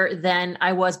lower than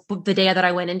I was the day that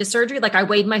I went into surgery. Like I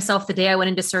weighed myself the day I went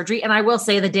into surgery. And I will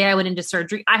say the day I went into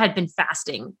surgery, I had been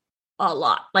fasting a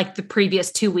lot, like the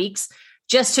previous 2 weeks,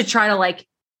 just to try to like,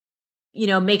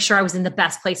 make sure I was in the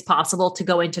best place possible to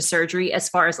go into surgery as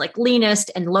far as like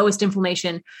leanest and lowest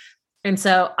inflammation. And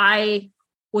so I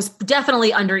was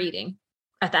definitely under eating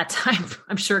at that time.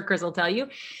 I'm sure Chris will tell you.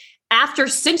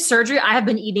 Since surgery, I have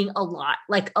been eating a lot,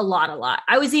 like a lot.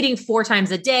 I was eating 4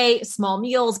 times a day, small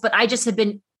meals, but I just have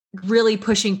been really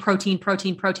pushing protein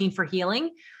for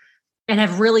healing and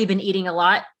have really been eating a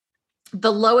lot.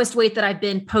 The lowest weight that I've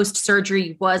been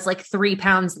post-surgery was like 3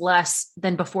 pounds less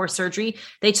than before surgery.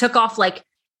 They took off like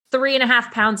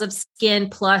 3.5 pounds of skin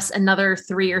plus another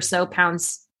 3 or so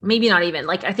pounds, maybe not even,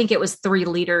 like, I think it was 3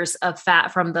 liters of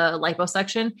fat from the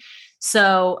liposuction.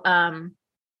 So,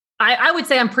 I would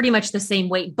say I'm pretty much the same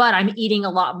weight, but I'm eating a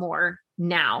lot more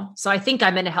now. So I think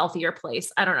I'm in a healthier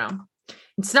place. I don't know.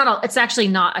 It's actually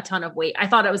not a ton of weight. I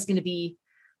thought it was going to be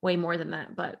way more than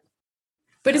that, but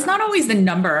it's not always the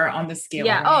number on the scale.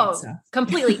 Yeah. Right? Oh, so.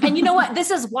 Completely. And you know what?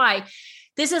 This is why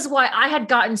I had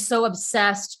gotten so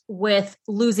obsessed with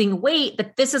losing weight,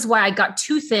 that this is why I got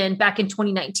too thin back in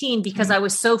 2019, because I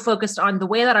was so focused on the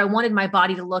way that I wanted my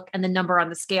body to look and the number on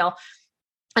the scale.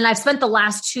 And I've spent the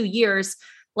last 2 years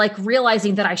like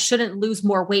realizing that I shouldn't lose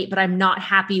more weight, but I'm not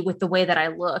happy with the way that I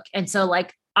look. And so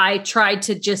like, I tried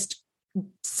to just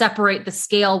separate the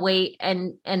scale weight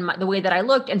and the way that I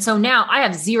looked. And so now I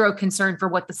have zero concern for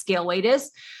what the scale weight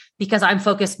is, because I'm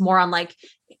focused more on like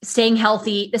staying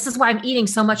healthy. This is why I'm eating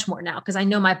so much more now, because I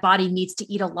know my body needs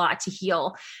to eat a lot to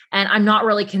heal. And I'm not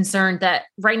really concerned that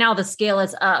right now the scale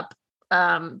is up,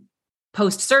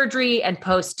 post-surgery and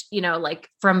post, like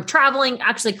from traveling.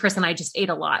 Actually, Chris and I just ate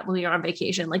a lot when we were on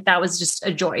vacation. Like that was just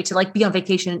a joy to like be on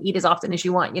vacation and eat as often as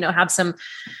you want, have some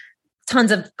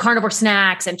tons of carnivore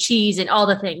snacks and cheese and all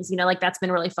the things, like that's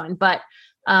been really fun. But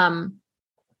I don't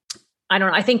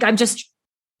know. I think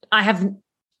I have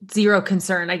zero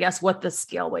concern, I guess, what the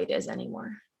scale weight is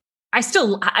anymore. I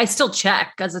still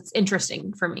check because it's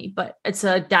interesting for me, but it's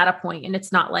a data point and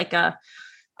it's not like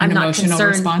I'm not concerned.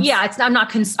 Response. Yeah, I'm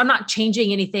not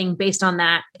changing anything based on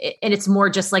that. And it's more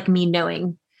just like me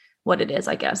knowing what it is,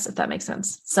 I guess, if that makes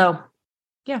sense. So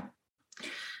yeah.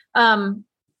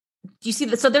 Do you see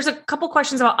that? So there's a couple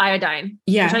questions about iodine,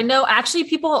 which I know actually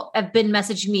people have been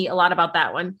messaging me a lot about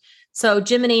that one. So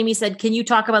Jim and Amy said, can you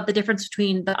talk about the difference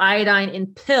between the iodine in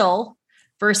pill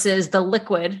versus the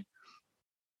liquid?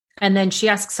 And then she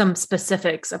asked some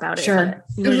specifics about it. Sure.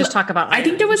 You just talk about I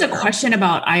think there was a question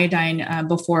about iodine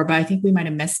before, but I think we might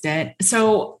have missed it.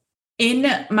 So in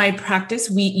my practice,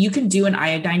 you can do an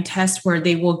iodine test where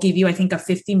they will give you, I think, a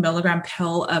 50 milligram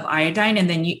pill of iodine. And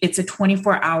then it's a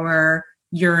 24-hour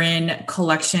urine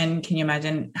collection. Can you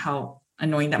imagine how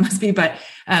annoying that must be? But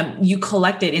you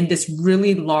collect it in this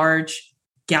really large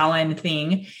gallon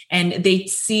thing, and they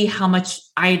see how much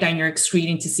iodine you're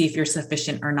excreting to see if you're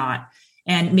sufficient or not.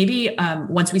 And maybe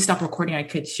once we stop recording, I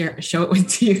could show it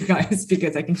with you guys,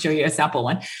 because I can show you a sample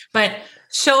one. But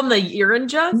show them the urine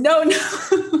jug? No.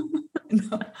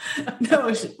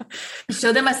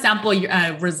 Show them a sample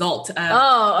result of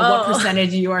what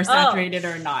percentage you are saturated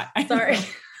or not. Sorry.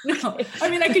 No, I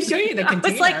mean, I could show you the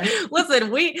container. It's like,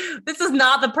 listen, this is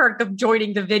not the perk of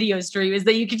joining the video stream, is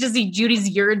that you can just see Judy's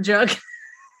urine jug.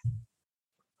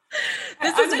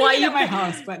 This is why you at my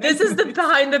house, but this is the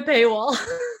behind the paywall.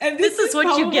 And this is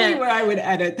what you get. Where I would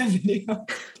edit the video.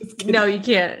 No, you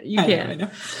can't. You can't. I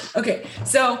know. Okay.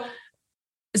 So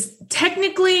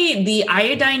technically the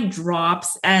iodine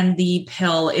drops and the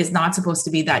pill is not supposed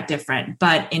to be that different,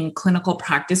 but in clinical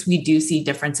practice, we do see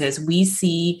differences. We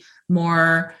see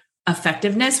more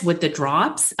effectiveness with the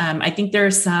drops. I think there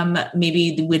are some,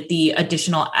 maybe with the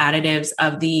additional additives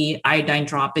of the iodine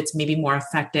drop, it's maybe more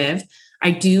effective.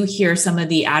 I do hear some of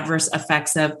the adverse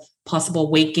effects of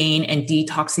possible weight gain and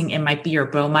detoxing. It might be your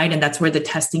bromide, and that's where the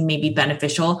testing may be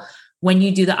beneficial. When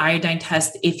you do the iodine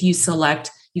test, if you select,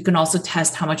 you can also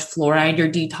test how much fluoride you're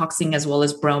detoxing as well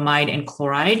as bromide and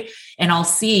chloride. And I'll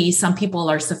see some people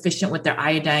are sufficient with their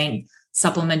iodine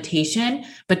supplementation,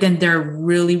 but then they're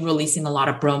really releasing a lot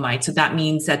of bromide. So that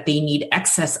means that they need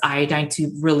excess iodine to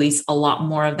release a lot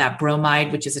more of that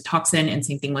bromide, which is a toxin, and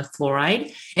same thing with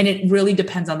fluoride. And it really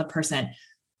depends on the person.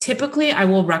 Typically, I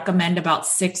will recommend about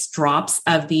 6 drops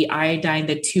of the iodine,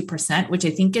 the 2%, which I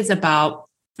think it's about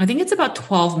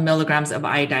 12 milligrams of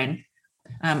iodine.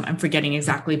 I'm forgetting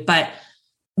exactly, but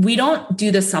we don't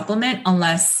do the supplement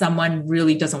unless someone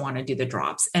really doesn't want to do the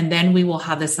drops. And then we will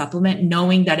have the supplement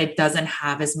knowing that it doesn't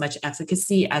have as much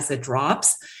efficacy as the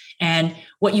drops. And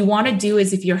what you want to do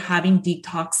is, if you're having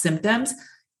detox symptoms,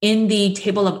 in the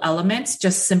table of elements,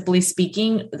 just simply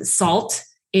speaking, salt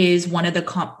is one of the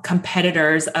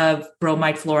competitors of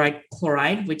bromide, fluoride,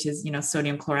 chloride, which is,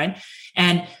 sodium chloride.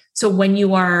 And so when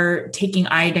you are taking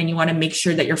iodine, you want to make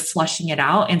sure that you're flushing it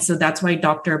out. And so that's why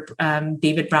Dr.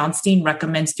 David Brownstein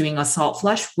recommends doing a salt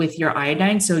flush with your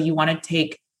iodine. So you want to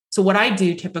so what I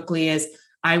do typically is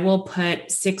I will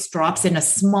put 6 drops in a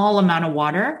small amount of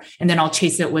water, and then I'll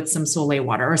chase it with some Soleil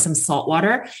water or some salt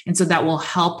water. And so that will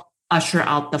help usher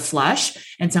out the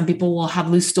flush. And some people will have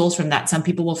loose stools from that. Some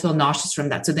people will feel nauseous from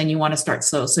that. So then you want to start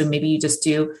slow. So maybe you just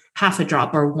do half a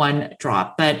drop or 1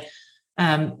 drop. But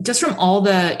just from all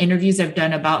the interviews I've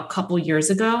done about a couple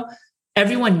years ago,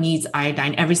 everyone needs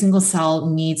iodine. Every single cell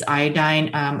needs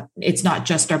iodine. It's not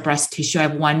just our breast tissue. I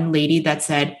have one lady that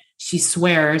said she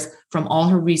swears from all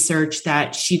her research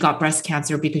that she got breast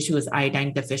cancer because she was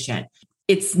iodine deficient.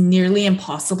 It's nearly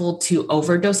impossible to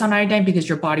overdose on iodine because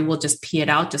your body will just pee it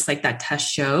out, just like that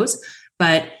test shows.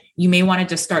 But you may want to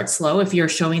just start slow. If you're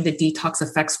showing the detox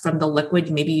effects from the liquid,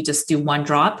 maybe you just do 1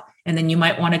 drop. And then you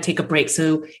might want to take a break.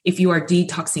 So if you are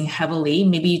detoxing heavily,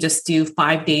 maybe you just do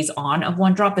 5 days on of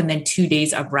 1 drop and then 2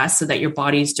 days of rest so that your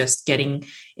body's just getting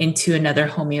into another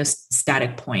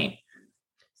homeostatic point.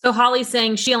 So Holly's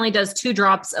saying she only does 2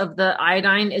 drops of the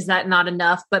iodine. Is that not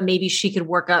enough? But maybe she could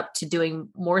work up to doing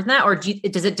more than that? Or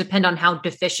does it depend on how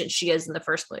deficient she is in the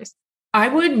first place? I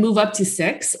would move up to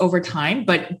 6 over time,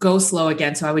 but go slow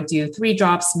again. So I would do 3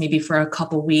 drops, maybe for a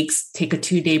couple weeks, take a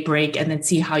 2-day break, and then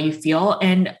see how you feel.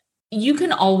 And you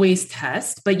can always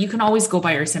test, but you can always go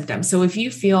by your symptoms. So if you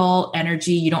feel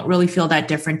energy, you don't really feel that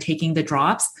different taking the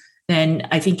drops, then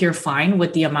I think you're fine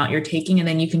with the amount you're taking. And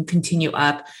then you can continue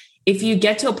up. If you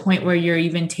get to a point where you're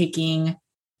even taking,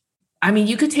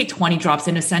 you could take 20 drops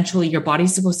and essentially your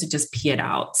body's supposed to just pee it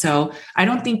out. So I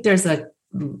don't think there's a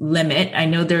limit. I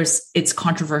know it's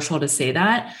controversial to say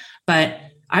that, but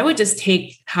I would just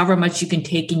take however much you can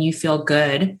take and you feel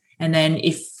good. And then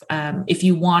if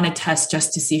you want to test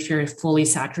just to see if you're fully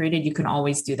saturated, you can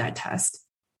always do that test.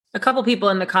 A couple people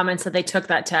in the comments said they took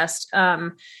that test.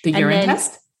 The urine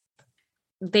test?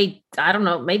 I don't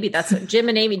know, maybe that's it. Jim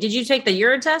and Amy. Did you take the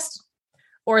urine test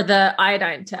or the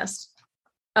iodine test?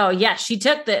 Oh yeah,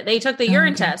 they took the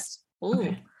urine test. Ooh.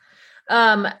 Okay.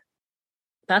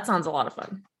 That sounds a lot of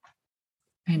fun.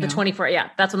 I know. The 24. Yeah.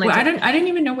 That's when they I didn't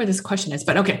even know where this question is,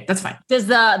 but okay, that's fine. Does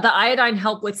the iodine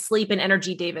help with sleep and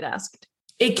energy? David asked.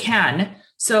 It can.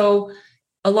 So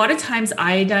a lot of times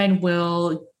iodine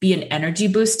will be an energy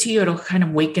boost to you. It'll kind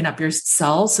of waken up your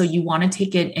cells. So you want to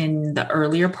take it in the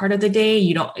earlier part of the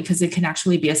day, because it can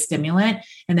actually be a stimulant,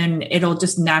 and then it'll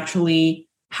just naturally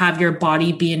have your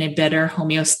body be in a better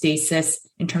homeostasis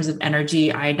in terms of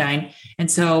energy, iodine. And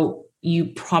so you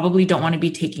probably don't want to be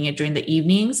taking it during the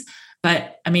evenings,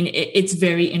 but it's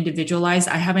very individualized.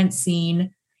 I haven't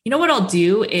seen, what I'll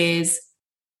do is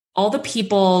all the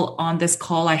people on this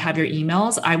call, I have your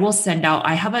emails. I will send out,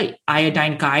 I have an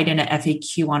iodine guide and an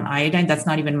FAQ on iodine. That's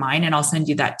not even mine. And I'll send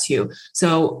you that too.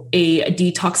 So a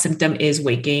detox symptom is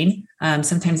weight gain.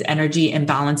 Sometimes energy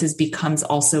imbalances becomes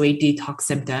also a detox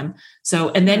symptom. So,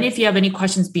 and then if you have any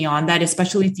questions beyond that,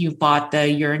 especially if you've bought the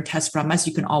urine test from us,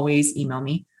 you can always email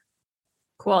me.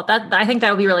 Cool. I think that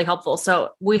would be really helpful.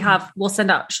 So she'll send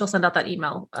out that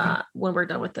email when we're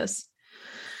done with this.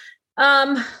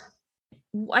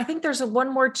 I think there's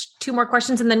two more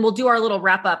questions, and then we'll do our little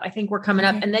wrap up. I think we're coming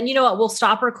up, and then you know what? We'll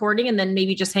stop recording and then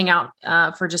maybe just hang out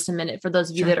for just a minute for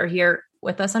those of you that are here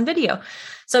with us on video.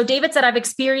 So David said, I've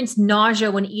experienced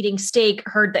nausea when eating steak,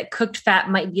 heard that cooked fat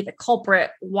might be the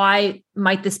culprit. Why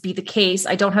might this be the case?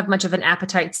 I don't have much of an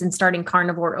appetite since starting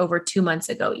carnivore over 2 months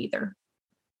ago either.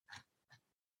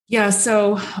 Yeah.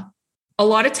 So a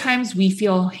lot of times we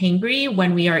feel hangry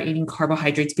when we are eating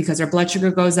carbohydrates because our blood sugar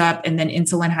goes up and then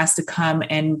insulin has to come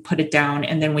and put it down.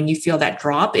 And then when you feel that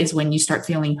drop is when you start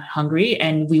feeling hungry,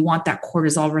 and we want that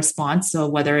cortisol response. So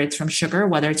whether it's from sugar,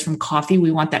 whether it's from coffee,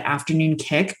 we want that afternoon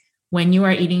kick. When you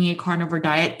are eating a carnivore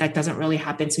diet, that doesn't really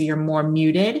happen. So you're more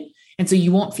muted. And so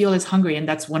you won't feel as hungry. And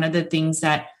that's one of the things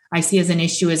that I see as an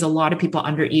issue is a lot of people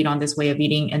undereat on this way of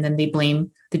eating. And then they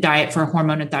blame the diet for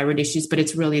hormone and thyroid issues, but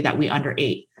it's really that we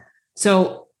underate.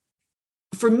 So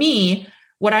for me,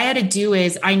 what I had to do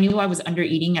is I knew I was under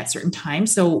eating at certain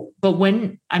times. But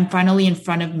when I'm finally in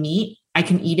front of meat, I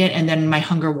can eat it and then my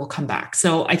hunger will come back.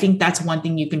 So I think that's one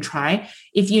thing you can try.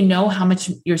 If you know how much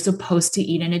you're supposed to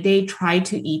eat in a day, try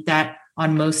to eat that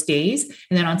on most days.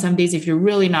 And then on some days, if you're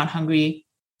really not hungry,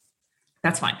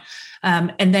 that's fine.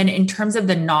 And then in terms of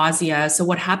the nausea, so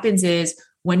what happens is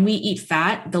when we eat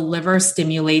fat, the liver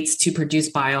stimulates to produce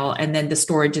bile, and then the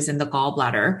storage is in the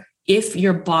gallbladder. If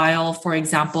your bile, for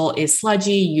example, is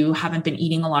sludgy, you haven't been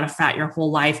eating a lot of fat your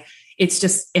whole life, it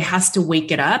has to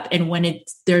wake it up. And when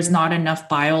there's not enough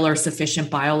bile or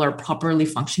sufficient bile or properly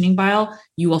functioning bile,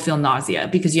 you will feel nausea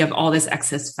because you have all this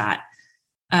excess fat.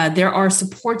 There are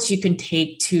supports you can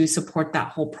take to support that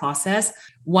whole process.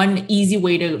 One easy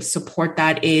way to support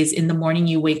that is in the morning,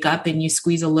 you wake up and you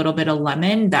squeeze a little bit of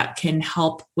lemon that can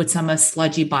help with some of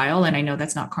sludgy bile. And I know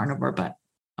that's not carnivore, but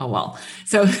oh well.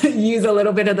 So use a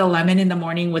little bit of the lemon in the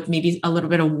morning with maybe a little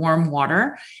bit of warm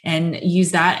water and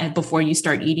use that before you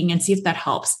start eating and see if that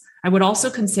helps. I would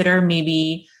also consider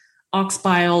maybe ox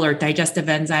bile or digestive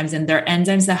enzymes, and they're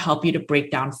enzymes that help you to break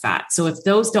down fat. So if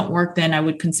those don't work, then I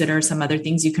would consider some other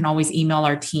things. You can always email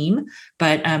our team,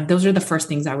 but those are the first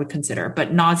things I would consider.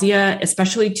 But nausea,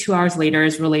 especially 2 hours later,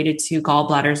 is related to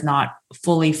gallbladders not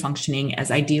fully functioning as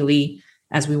ideally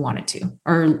as we want it to,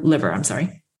 or liver, I'm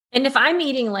sorry. And if I'm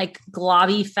eating like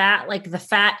globby fat, like the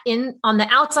fat on the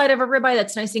outside of a ribeye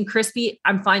that's nice and crispy,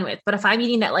 I'm fine with. But if I'm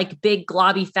eating that like big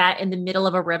globby fat in the middle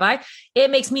of a ribeye,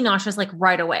 it makes me nauseous like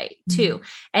right away too. Mm-hmm.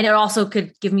 And it also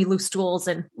could give me loose stools.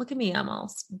 And look at me, I'm all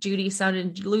Judy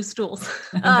sounding loose stools.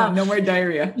 No more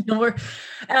diarrhea. No more.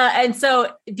 And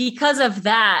so because of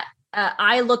that,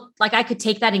 I look like I could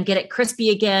take that and get it crispy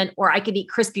again, or I could eat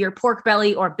crispier pork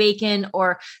belly or bacon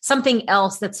or something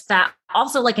else that's fat.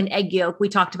 Also like an egg yolk. We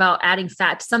talked about adding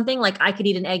fat to something, like I could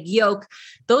eat an egg yolk.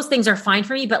 Those things are fine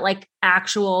for me, but like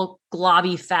actual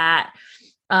globby fat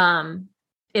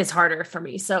is harder for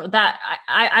me. So that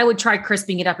I would try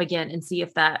crisping it up again and see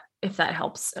if that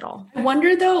helps at all. I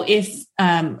wonder though, if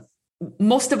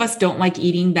most of us don't like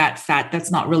eating that fat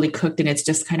that's not really cooked and it's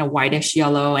just kind of whitish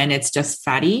yellow and it's just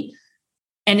fatty.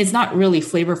 And it's not really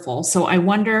flavorful. So I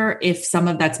wonder if some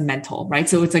of that's mental, right?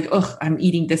 So it's like, oh, I'm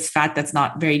eating this fat that's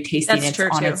not very tasty and it's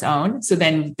on its own. So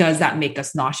then does that make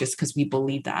us nauseous because we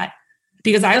believe that?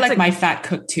 Because I like my fat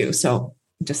cooked too. So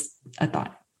just a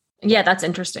thought. Yeah, that's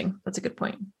interesting. That's a good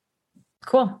point.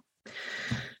 Cool.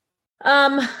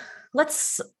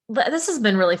 This has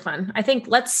been really fun. I think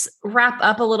let's wrap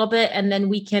up a little bit and then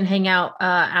we can hang out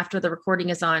after the recording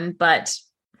is on, but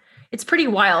it's pretty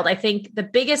wild. I think the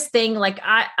biggest thing, like,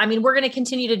 I mean, we're going to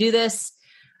continue to do this.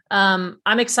 I'm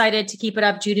excited to keep it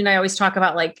up. Judy and I always talk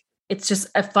about like, it's just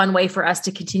a fun way for us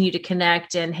to continue to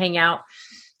connect and hang out.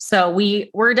 So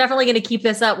we're definitely going to keep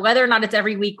this up, whether or not it's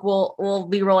every week. We'll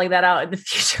be rolling that out in the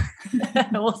future.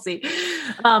 We'll see.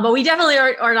 But we definitely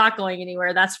are not going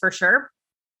anywhere. That's for sure.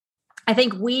 I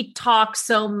think we talk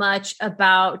so much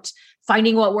about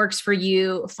finding what works for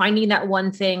you, finding that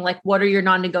one thing, like what are your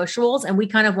non-negotiables? And we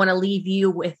kind of want to leave you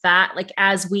with that. Like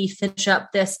as we finish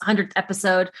up this 100th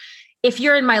episode, if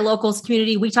you're in my locals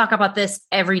community, we talk about this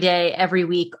every day, every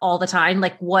week, all the time.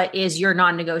 Like what is your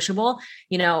non-negotiable?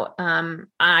 You know,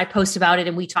 I post about it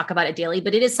and we talk about it daily,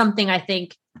 but it is something I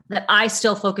think that I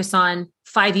still focus on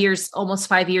almost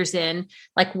 5 years in,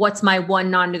 like what's my one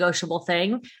non-negotiable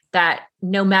thing that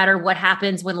no matter what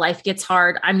happens when life gets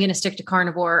hard, I'm going to stick to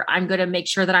carnivore. I'm going to make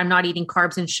sure that I'm not eating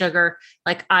carbs and sugar.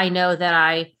 Like I know that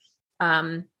I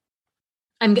have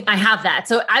that.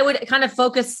 So I would kind of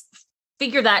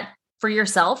figure that for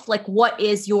yourself. Like what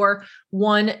is your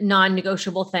one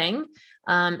non-negotiable thing?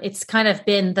 It's kind of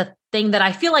been the thing that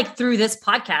I feel like through this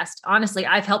podcast, honestly,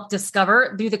 I've helped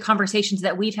discover through the conversations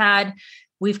that we've had.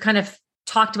 We've kind of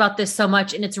talked about this so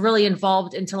much and it's really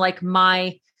involved into like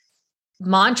my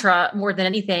mantra more than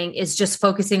anything is just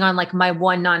focusing on like my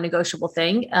one non-negotiable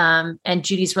thing. And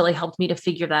Judy's really helped me to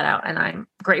figure that out, and I'm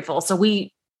grateful. So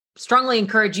we strongly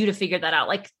encourage you to figure that out.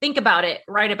 Like, think about it,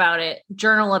 write about it,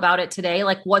 journal about it today.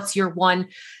 Like, what's your one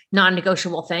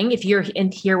non-negotiable thing? If you're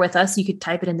in here with us, you could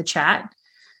type it in the chat.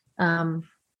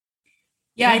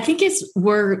 I think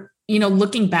we're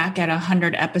looking back at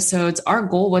 100 episodes, our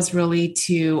goal was really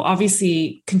to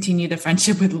obviously continue the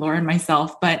friendship with Laura and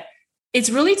myself, but it's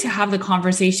really to have the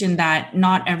conversation that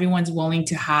not everyone's willing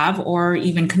to have or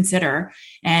even consider.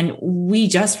 And we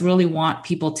just really want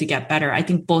people to get better. I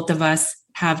think both of us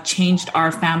have changed our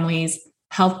family's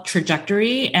health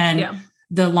trajectory and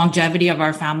the longevity of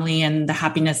our family and the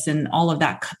happiness and all of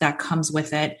that comes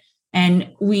with it.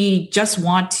 And we just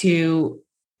want to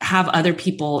have other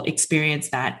people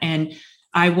experience that. And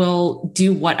I will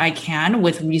do what I can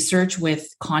with research, with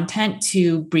content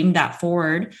to bring that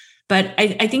forward. But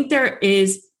I think there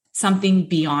is something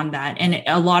beyond that. And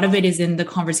a lot of it is in the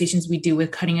conversations we do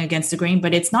with Cutting Against the Grain,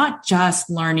 but it's not just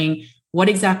learning what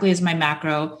exactly is my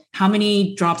macro, how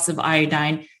many drops of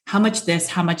iodine, how much this,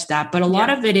 how much that, but a lot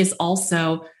of it is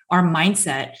also our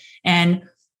mindset. And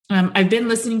I've been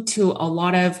listening to a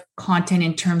lot of content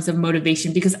in terms of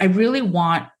motivation because I really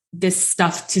want this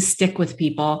stuff to stick with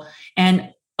people.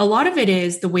 And a lot of it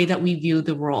is the way that we view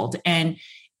the world, and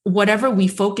whatever we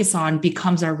focus on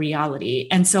becomes our reality.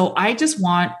 And so I just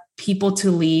want people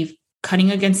to leave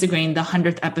Cutting Against the Grain, the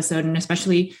 100th episode, and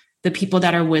especially the people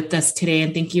that are with us today.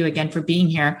 And thank you again for being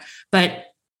here. But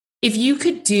if you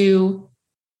could do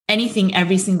anything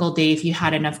every single day, if you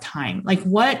had enough time, like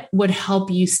what would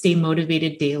help you stay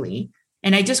motivated daily?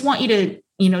 And I just want you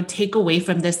to, take away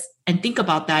from this and think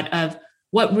about that of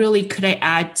what really could I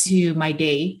add to my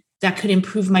day that could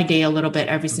improve my day a little bit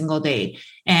every single day.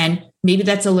 And maybe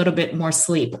that's a little bit more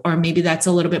sleep, or maybe that's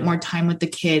a little bit more time with the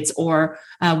kids, or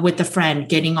with a friend,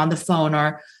 getting on the phone,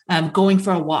 or going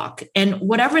for a walk. And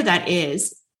whatever that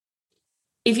is,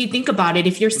 if you think about it,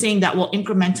 if you're saying that will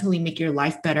incrementally make your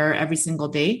life better every single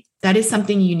day, that is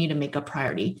something you need to make a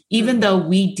priority. Even though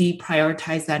we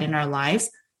deprioritize that in our lives,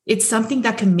 it's something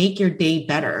that can make your day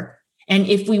better. And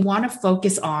if we want to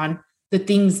focus on the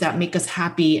things that make us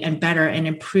happy and better and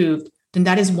improved, then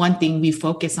that is one thing we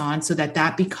focus on so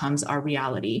that becomes our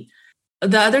reality.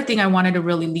 The other thing I wanted to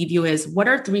really leave you is, what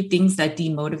are 3 things that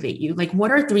demotivate you? Like,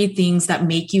 what are 3 things that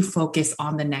make you focus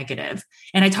on the negative?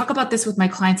 And I talk about this with my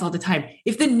clients all the time.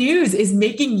 If the news is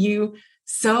making you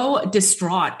so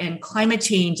distraught, and climate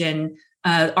change and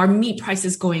our meat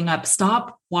prices going up,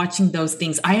 stop watching those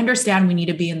things. I understand we need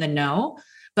to be in the know,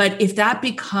 but if that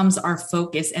becomes our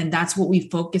focus and that's what we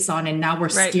focus on, and now we're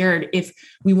scared if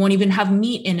we won't even have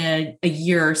meat in a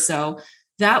year or so,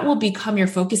 that will become your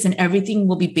focus, and everything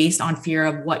will be based on fear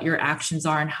of what your actions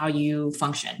are and how you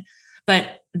function.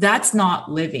 But that's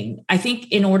not living. I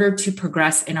think in order to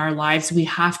progress in our lives, we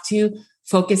have to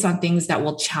focus on things that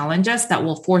will challenge us, that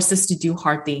will force us to do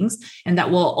hard things, and that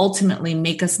will ultimately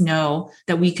make us know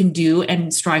that we can do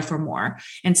and strive for more.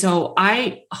 And so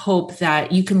I hope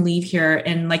that you can leave here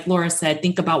and, like Laura said,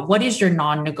 think about what is your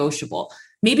non-negotiable.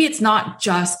 Maybe it's not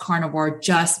just carnivore,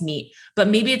 just meat, but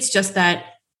maybe it's just that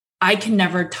I can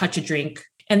never touch a drink.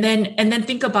 And then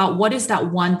think about what is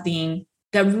that one thing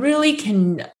that really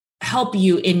can help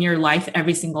you in your life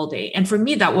every single day. And for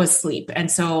me, that was sleep.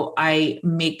 And so I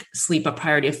make sleep a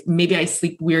priority. If maybe I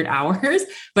sleep weird hours,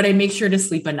 but I make sure to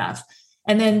sleep enough.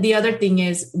 And then the other thing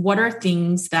is, what are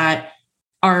things that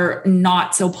are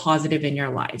not so positive in your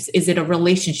lives? Is it a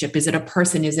relationship? Is it a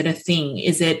person? Is it a thing?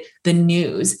 Is it the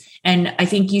news? And I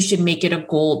think you should make it a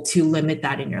goal to limit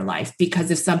that in your life,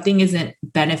 because if something isn't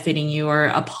benefiting you or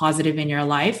a positive in your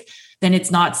life, then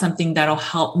it's not something that'll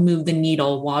help move the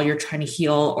needle while you're trying to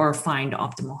heal or find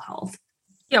optimal health.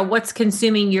 Yeah, what's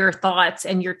consuming your thoughts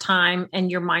and your time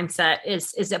and your mindset?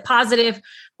 Is it positive,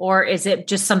 or is it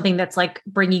just something that's like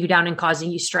bringing you down and causing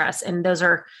you stress? And those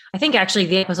are, I think actually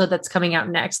the episode that's coming out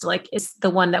next, like, is the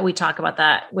one that we talk about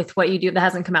that with What You Do, that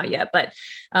hasn't come out yet, but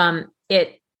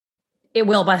it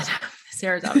will by the time this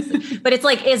airs, obviously. But it's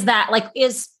like, is that like,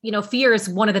 fear is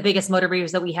one of the biggest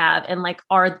motivators that we have. And like,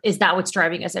 is that what's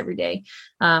driving us every day?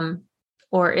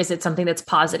 Or is it something that's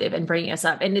positive and bringing us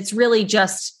up? And it's really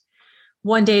just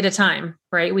one day at a time,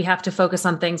 right? We have to focus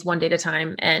on things one day at a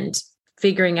time and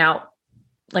figuring out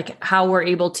like how we're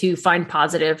able to find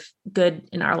positive good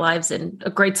in our lives and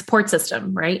a great support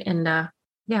system. Right. And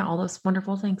all those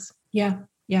wonderful things. Yeah.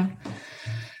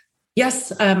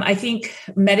 Yes. I think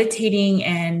meditating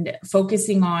and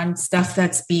focusing on stuff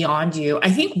that's beyond you. I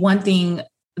think one thing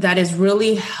that has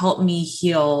really helped me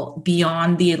heal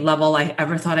beyond the level I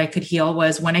ever thought I could heal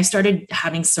was when I started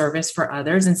having service for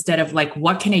others instead of like,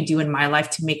 what can I do in my life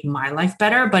to make my life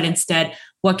better? But instead,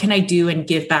 what can I do and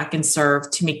give back and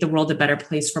serve to make the world a better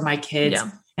place for my kids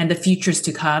and the futures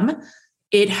to come?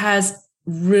 It has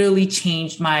really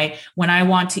changed when I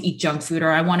want to eat junk food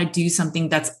or I want to do something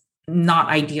that's not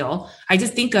ideal. I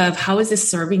just think of how is this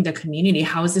serving the community?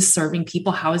 How is this serving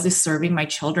people? How is this serving my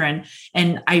children?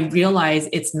 And I realize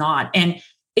it's not. And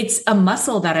it's a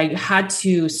muscle that I had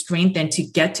to strengthen to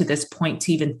get to this point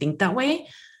to even think that way.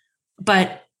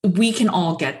 But we can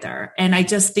all get there. And I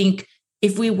just think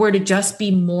if we were to just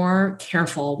be more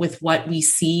careful with what we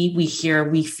see, we hear,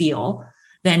 we feel,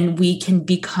 then we can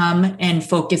become and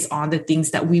focus on the things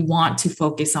that we want to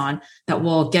focus on that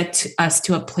will get us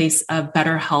to a place of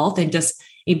better health and just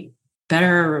a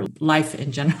better life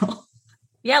in general.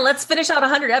 Yeah, let's finish out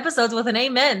 100 episodes with an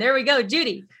amen. There we go,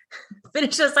 Judy.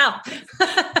 Finish us out.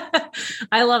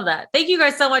 I love that. Thank you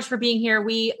guys so much for being here.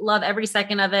 We love every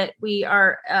second of it. We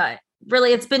are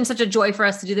really, it's been such a joy for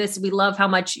us to do this. We love how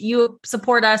much you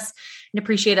support us and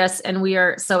appreciate us. And we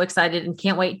are so excited and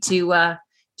can't wait to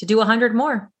do 100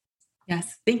 more.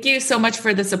 Yes. Thank you so much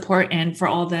for the support and for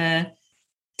all the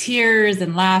tears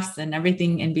and laughs and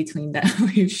everything in between that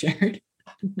we've shared.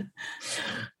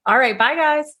 All right. Bye,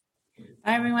 guys.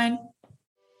 Bye, everyone.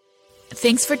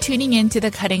 Thanks for tuning in to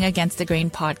the Cutting Against the Grain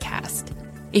podcast.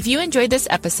 If you enjoyed this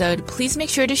episode, please make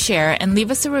sure to share and leave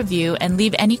us a review and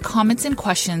leave any comments and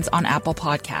questions on Apple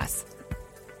Podcasts.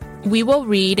 We will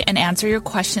read and answer your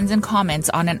questions and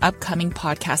comments on an upcoming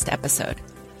podcast episode.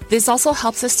 This also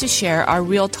helps us to share our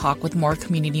real talk with more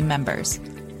community members.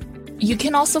 You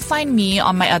can also find me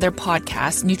on my other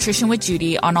podcast, Nutrition with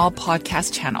Judy, on all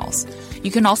podcast channels.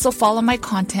 You can also follow my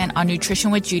content on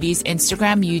Nutrition with Judy's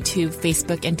Instagram, YouTube,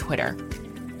 Facebook, and Twitter.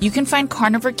 You can find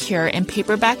Carnivore Cure in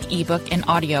paperback, ebook, and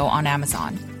audio on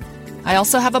Amazon. I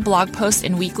also have a blog post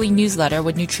and weekly newsletter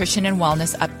with nutrition and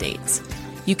wellness updates.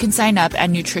 You can sign up at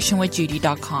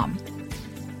nutritionwithjudy.com.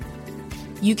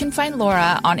 You can find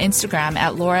Laura on Instagram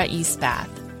at Laura E. Spath.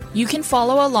 You can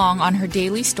follow along on her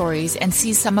daily stories and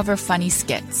see some of her funny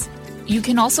skits. You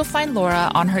can also find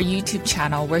Laura on her YouTube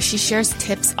channel where she shares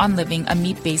tips on living a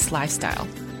meat-based lifestyle.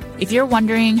 If you're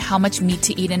wondering how much meat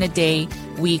to eat in a day,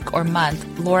 week, or month,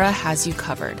 Laura has you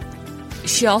covered.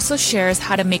 She also shares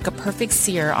how to make a perfect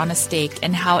sear on a steak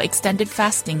and how extended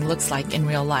fasting looks like in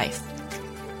real life.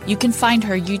 You can find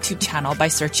her YouTube channel by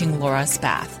searching Laura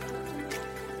Spath.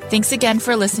 Thanks again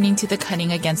for listening to the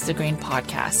Cutting Against the Grain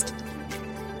podcast.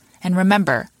 And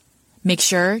remember, make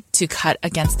sure to cut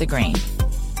against the grain.